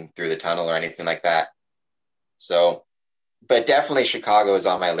going through the tunnel or anything like that. So, but definitely Chicago is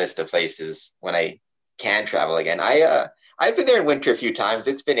on my list of places when I can travel again. I've been there in winter a few times.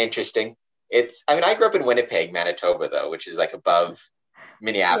 It's been interesting. I grew up in Winnipeg, Manitoba, though, which is like above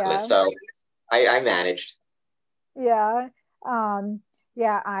Minneapolis. Yeah. So I managed. Yeah.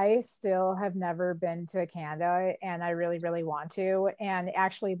 Yeah, I still have never been to Canada, and I really, really want to. And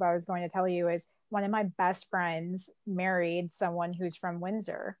actually, what I was going to tell you is one of my best friends married someone who's from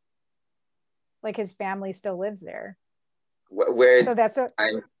Windsor. Like his family still lives there. Where So that's a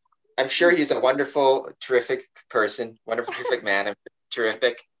I'm sure he's a wonderful, terrific person, wonderful, terrific man. I'm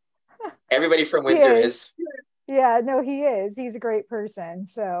terrific. Everybody from Windsor is. Yeah, no, he is. He's a great person.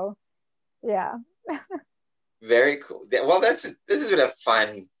 So, yeah. Very cool. Well, this has been a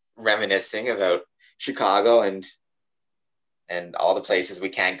fun reminiscing about Chicago and all the places we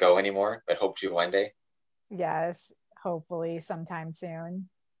can't go anymore, but hope to one day. Yes, hopefully sometime soon.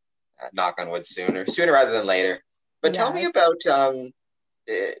 Knock on wood, sooner rather than later. But tell me about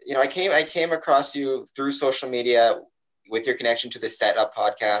I came across you through social media with your connection to the Setup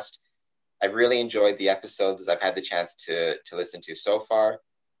podcast. I've really enjoyed the episodes I've had the chance to listen to so far.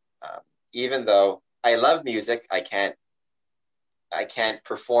 Even though I love music, I can't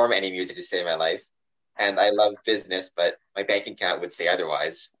perform any music to save my life. And I love business, but my bank account would say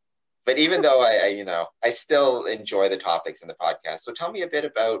otherwise. But even though I still enjoy the topics in the podcast. So tell me a bit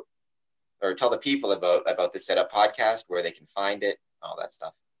about, or tell the people about the Setup podcast, where they can find it, all that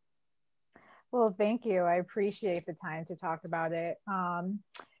stuff. Well, thank you. I appreciate the time to talk about it.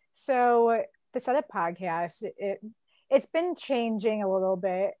 So the Setup podcast, it's been changing a little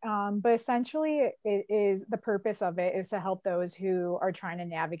bit, but essentially the purpose of it is to help those who are trying to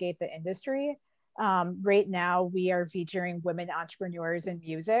navigate the industry. Right now, we are featuring women entrepreneurs in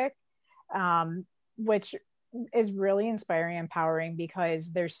music, which is really inspiring and empowering because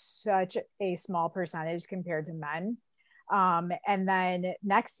there's such a small percentage compared to men. And then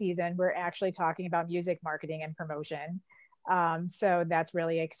next season, we're actually talking about music marketing and promotion. So that's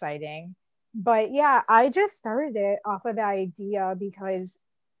really exciting. But yeah, I just started it off of the idea because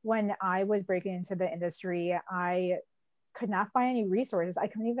when I was breaking into the industry, I could not find any resources. I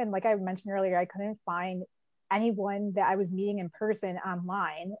couldn't even, like I mentioned earlier, I couldn't find anyone that I was meeting in person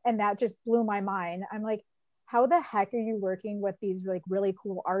online. And that just blew my mind. I'm like, how the heck are you working with these like really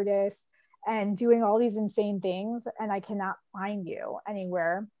cool artists and doing all these insane things? And I cannot find you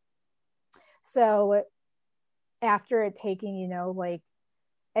anywhere. So after it taking, like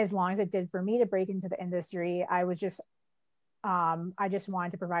as long as it did for me to break into the industry, I just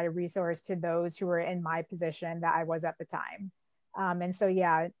wanted to provide a resource to those who were in my position that I was at the time. And so,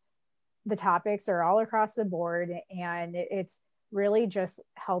 yeah, the topics are all across the board, and it's really just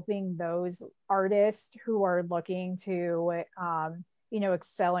helping those artists who are looking to,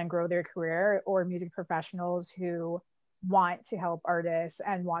 excel and grow their career, or music professionals who want to help artists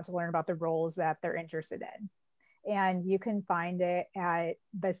and want to learn about the roles that they're interested in. And you can find it at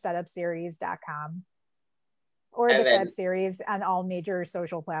thesetupseries.com or the Setup Series on all major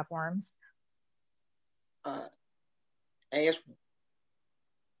social platforms. I guess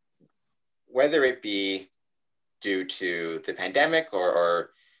whether it be due to the pandemic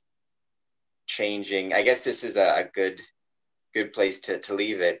or changing, I guess this is a good place to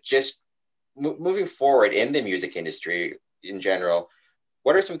leave it. Just moving forward in the music industry in general,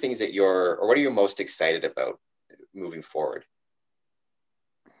 what are some things that what are you most excited about moving forward?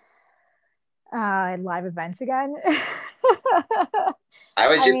 Live events again. I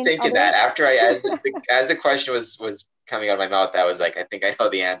was just thinking that after as the question was coming out of my mouth, I was like, I think I know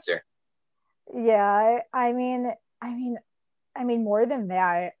the answer. Yeah, I mean, more than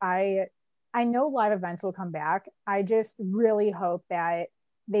that, I know live events will come back. I just really hope that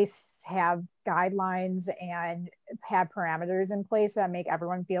they have guidelines and have parameters in place that make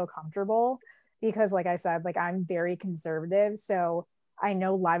everyone feel comfortable. Because like I said, like I'm very conservative. So I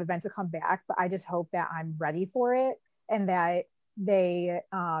know live events will come back, but I just hope that I'm ready for it and that they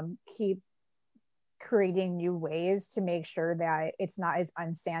keep creating new ways to make sure that it's not as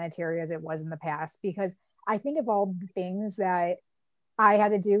unsanitary as it was in the past. Because I think of all the things that I had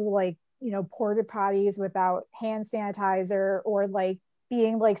to do like, porta potties without hand sanitizer, or like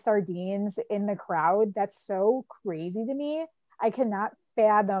being like sardines in the crowd. That's so crazy to me. I cannot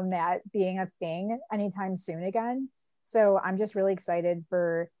fathom that being a thing anytime soon again. So I'm just really excited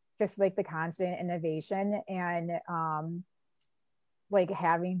for just like the constant innovation, and like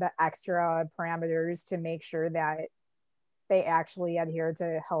having the extra parameters to make sure that they actually adhere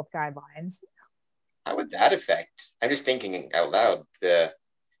to health guidelines. How would that affect? I'm just thinking out loud, the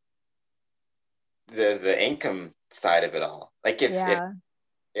income side of it all. Like if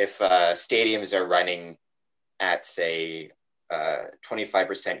stadiums are running at say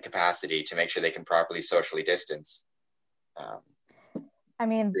 25% capacity to make sure they can properly socially distance, I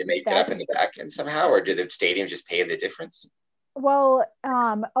mean, they make it up in the back end somehow, or do the stadiums just pay the difference? Well,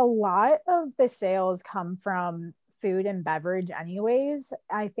 a lot of the sales come from food and beverage anyways.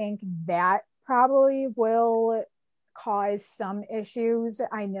 I think that probably will cause some issues.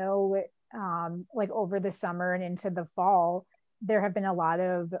 I know like over the summer and into the fall, there have been a lot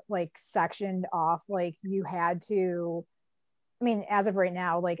of like sectioned off, like you had to, I mean, as of right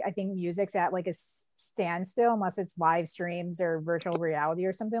now, like I think music's at like a standstill unless it's live streams or virtual reality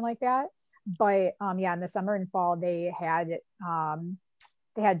or something like that. But yeah, in the summer and fall they had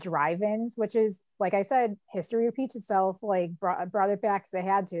drive-ins, which is, like I said, history repeats itself. Like brought it back because they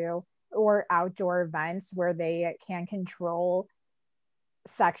had to, or outdoor events where they can control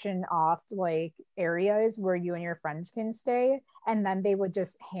section off like areas where you and your friends can stay, and then they would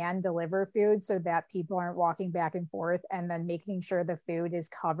just hand deliver food so that people aren't walking back and forth, and then making sure the food is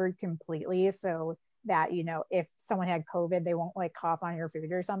covered completely so that if someone had COVID they won't like cough on your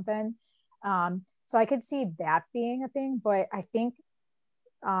food or something. So I could see that being a thing, but I think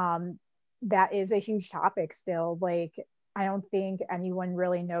that is a huge topic still. Like I don't think anyone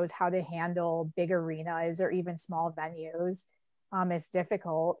really knows how to handle big arenas or even small venues. It's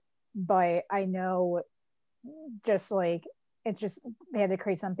difficult, but I know just like it's just they had to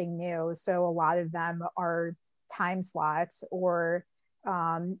create something new. So a lot of them are time slots, or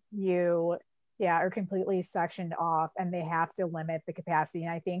you are completely sectioned off, and they have to limit the capacity.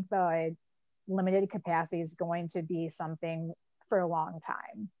 And I think the limited capacity is going to be something for a long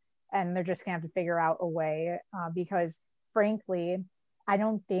time, and they're just gonna have to figure out a way, because frankly I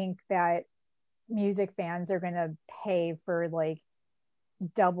don't think that music fans are going to pay for like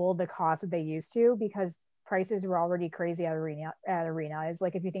double the cost that they used to, because prices were already crazy at arenas.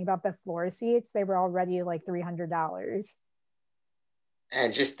 Like if you think about the floor seats, they were already like $300.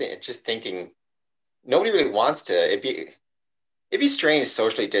 And just thinking, nobody really wants to. It'd be strange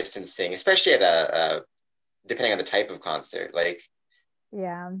socially distancing, especially at a depending on the type of concert. Like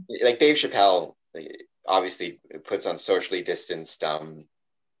Dave Chappelle obviously puts on socially distanced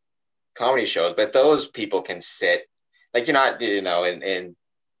comedy shows, but those people can sit, like you're not, in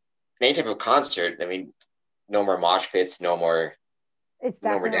any type of concert. I mean, no more mosh pits, no more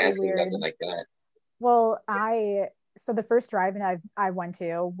dancing, weird. Nothing like that. Well, so the first drive-in I went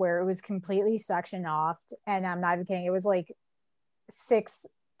to, where it was completely sectioned off, and I'm not even kidding, it was like 6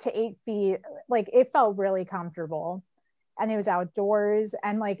 to 8 feet, like it felt really comfortable, and it was outdoors,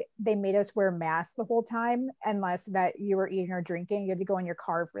 and like they made us wear masks the whole time unless that you were eating or drinking. You had to go in your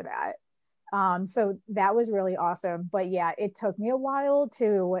car for that. So that was really awesome. But yeah, it took me a while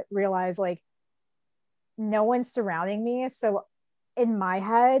to realize like no one's surrounding me. So in my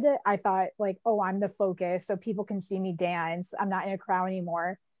head, I thought like, oh, I'm the focus, so people can see me dance. I'm not in a crowd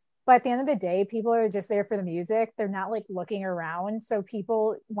anymore. But at the end of the day, people are just there for the music. They're not like looking around. So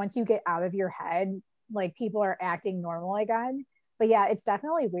people, once you get out of your head, like people are acting normal again. But yeah, it's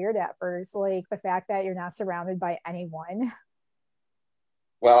definitely weird at first, like the fact that you're not surrounded by anyone.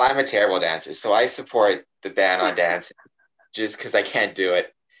 Well, I'm a terrible dancer, so I support the ban on dancing just because I can't do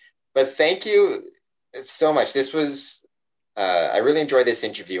it. But thank you so much. This was, I really enjoyed this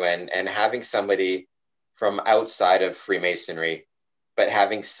interview, and having somebody from outside of Freemasonry, but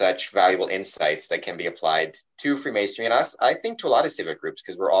having such valuable insights that can be applied to Freemasonry and us, I think to a lot of civic groups,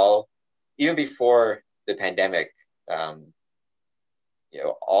 because we're all, even before the pandemic,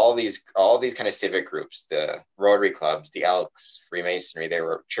 all these kind of civic groups, the Rotary clubs, the Elks, Freemasonry, they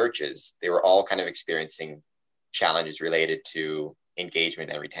were churches. They were all kind of experiencing challenges related to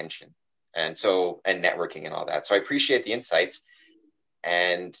engagement and retention, and networking and all that. So I appreciate the insights,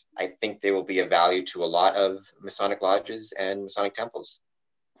 and I think they will be of value to a lot of Masonic lodges and Masonic temples.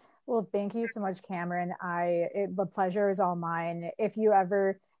 Well, thank you so much, Cameron. The pleasure is all mine. If you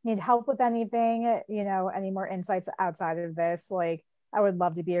ever need help with anything, any more insights outside of this, like I would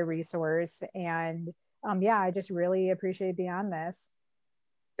love to be a resource. And I just really appreciate being on this.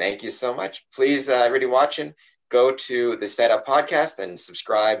 Thank you so much. Please, everybody watching, go to the Setup Podcast and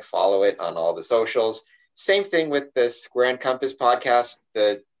subscribe, follow it on all the socials. Same thing with the Square and Compass podcast.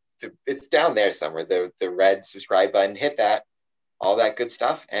 It's down there somewhere, the red subscribe button. Hit that, all that good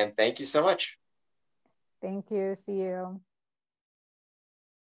stuff. And thank you so much. Thank you. See you.